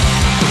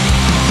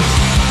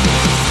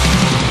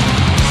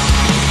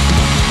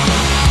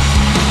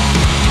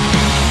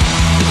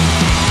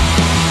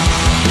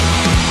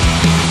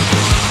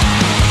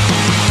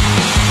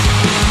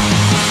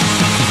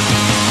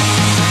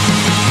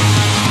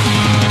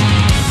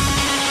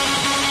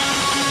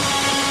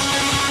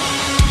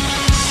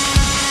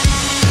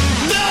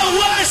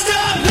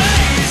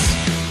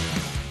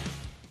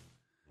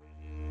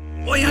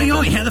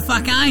 How the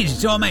fuck are you?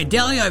 It's old mate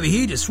Deli over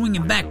here, just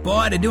swinging back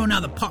by to do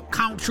another pop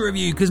culture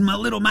review because my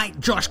little mate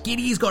Josh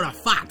Giddey's got a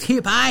fucked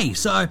hip, eh?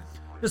 So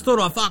just thought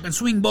I'd fucking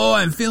swing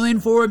by and fill in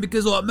for him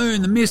because like me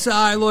and the miss,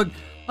 look,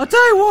 I'll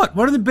tell you what,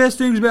 one of the best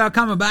things about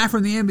coming back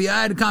from the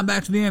NBA to come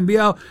back to the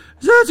NBL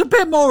is that it's a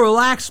bit more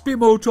relaxed, a bit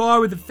more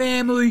time with the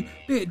family,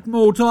 a bit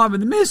more time with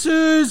the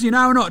missus, you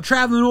know, we're not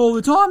travelling all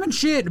the time and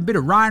shit. A bit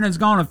of rain has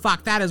gone and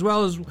fuck that as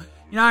well as, you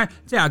know,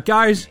 that's how it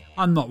goes.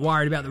 I'm not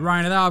worried about the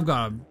rain though, I've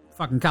got a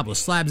fucking couple of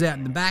slabs out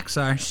in the back,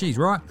 so she's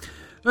right.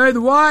 Either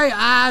way,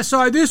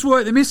 so this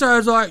week the misso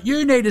was like,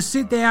 you need to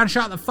sit down,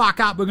 shut the fuck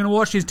up, we're going to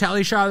watch this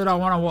telly show that I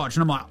want to watch.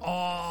 And I'm like,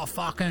 oh,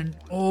 fucking,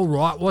 all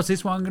right, what's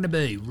this one going to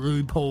be?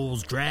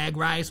 RuPaul's Drag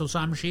Race or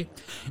some shit?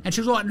 And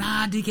she was like,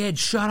 nah, dickhead,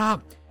 shut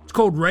up. It's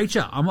called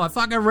Reacher. I'm like,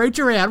 fucking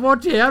Reacher out,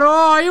 watch out.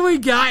 Oh, here we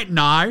go.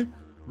 No,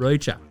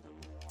 Reacher.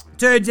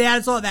 Turns out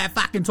it's like that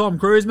fucking Tom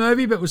Cruise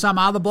movie, but with some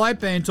other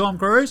bloke being Tom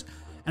Cruise.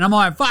 And I'm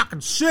like,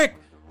 fucking sick.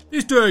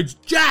 This dude's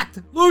jacked.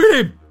 Look at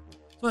him.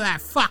 Look at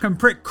that fucking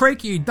prick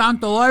Creaky who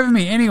dunked all over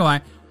me.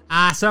 Anyway,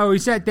 so we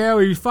sat there,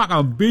 we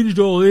fucking binged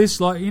all this.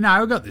 Like, you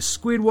know, we got the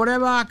squid,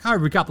 whatever,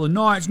 over a couple of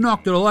nights,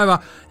 knocked it all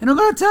over. And I'm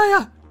going to tell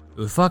you,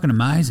 it was fucking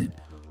amazing.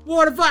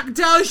 What a fucking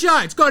telly show.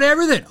 It's got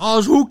everything. I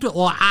was hooked at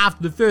like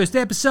after the first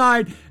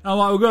episode. And I'm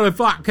like, we've got to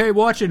fucking keep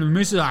watching. And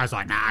Mrs. I was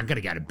like, nah, I got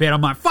to go to bed. I'm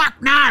like, fuck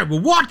no,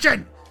 we're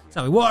watching.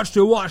 So we watched,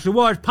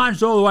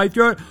 punched all the way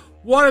through it.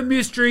 What a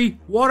mystery,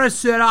 what a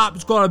setup.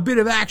 It's got a bit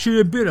of action,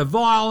 a bit of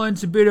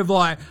violence, a bit of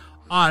like,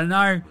 I don't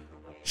know,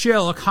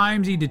 Sherlock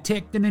Holmesy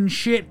detecting and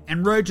shit,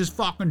 and Reach is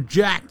fucking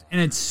jacked,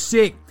 and it's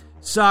sick.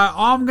 So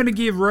I'm going to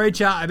give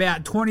Reacher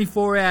about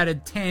 24 out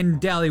of 10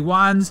 Deli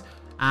ones,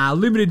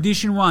 limited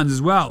edition ones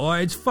as well. Oh,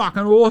 it's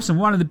fucking awesome.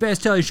 One of the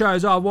best telly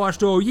shows I've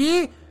watched all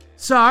year.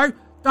 So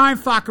don't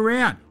fuck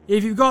around.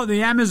 If you've got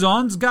the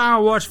Amazons, go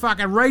and watch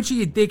fucking Reacher,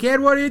 you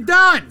dickhead. What are you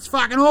doing? It's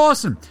fucking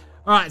awesome.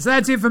 Alright, so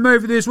that's it for me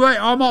for this week.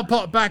 I might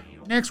pop back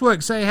next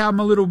week, see how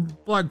my little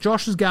bloke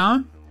Josh is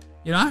going.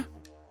 You know?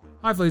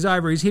 Hopefully he's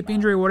over his hip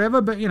injury or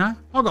whatever, but, you know,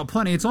 I've got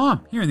plenty of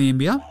time here in the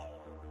NBL.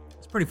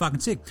 It's pretty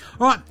fucking sick.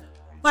 Alright,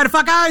 later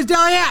fuckers,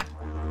 Deli out!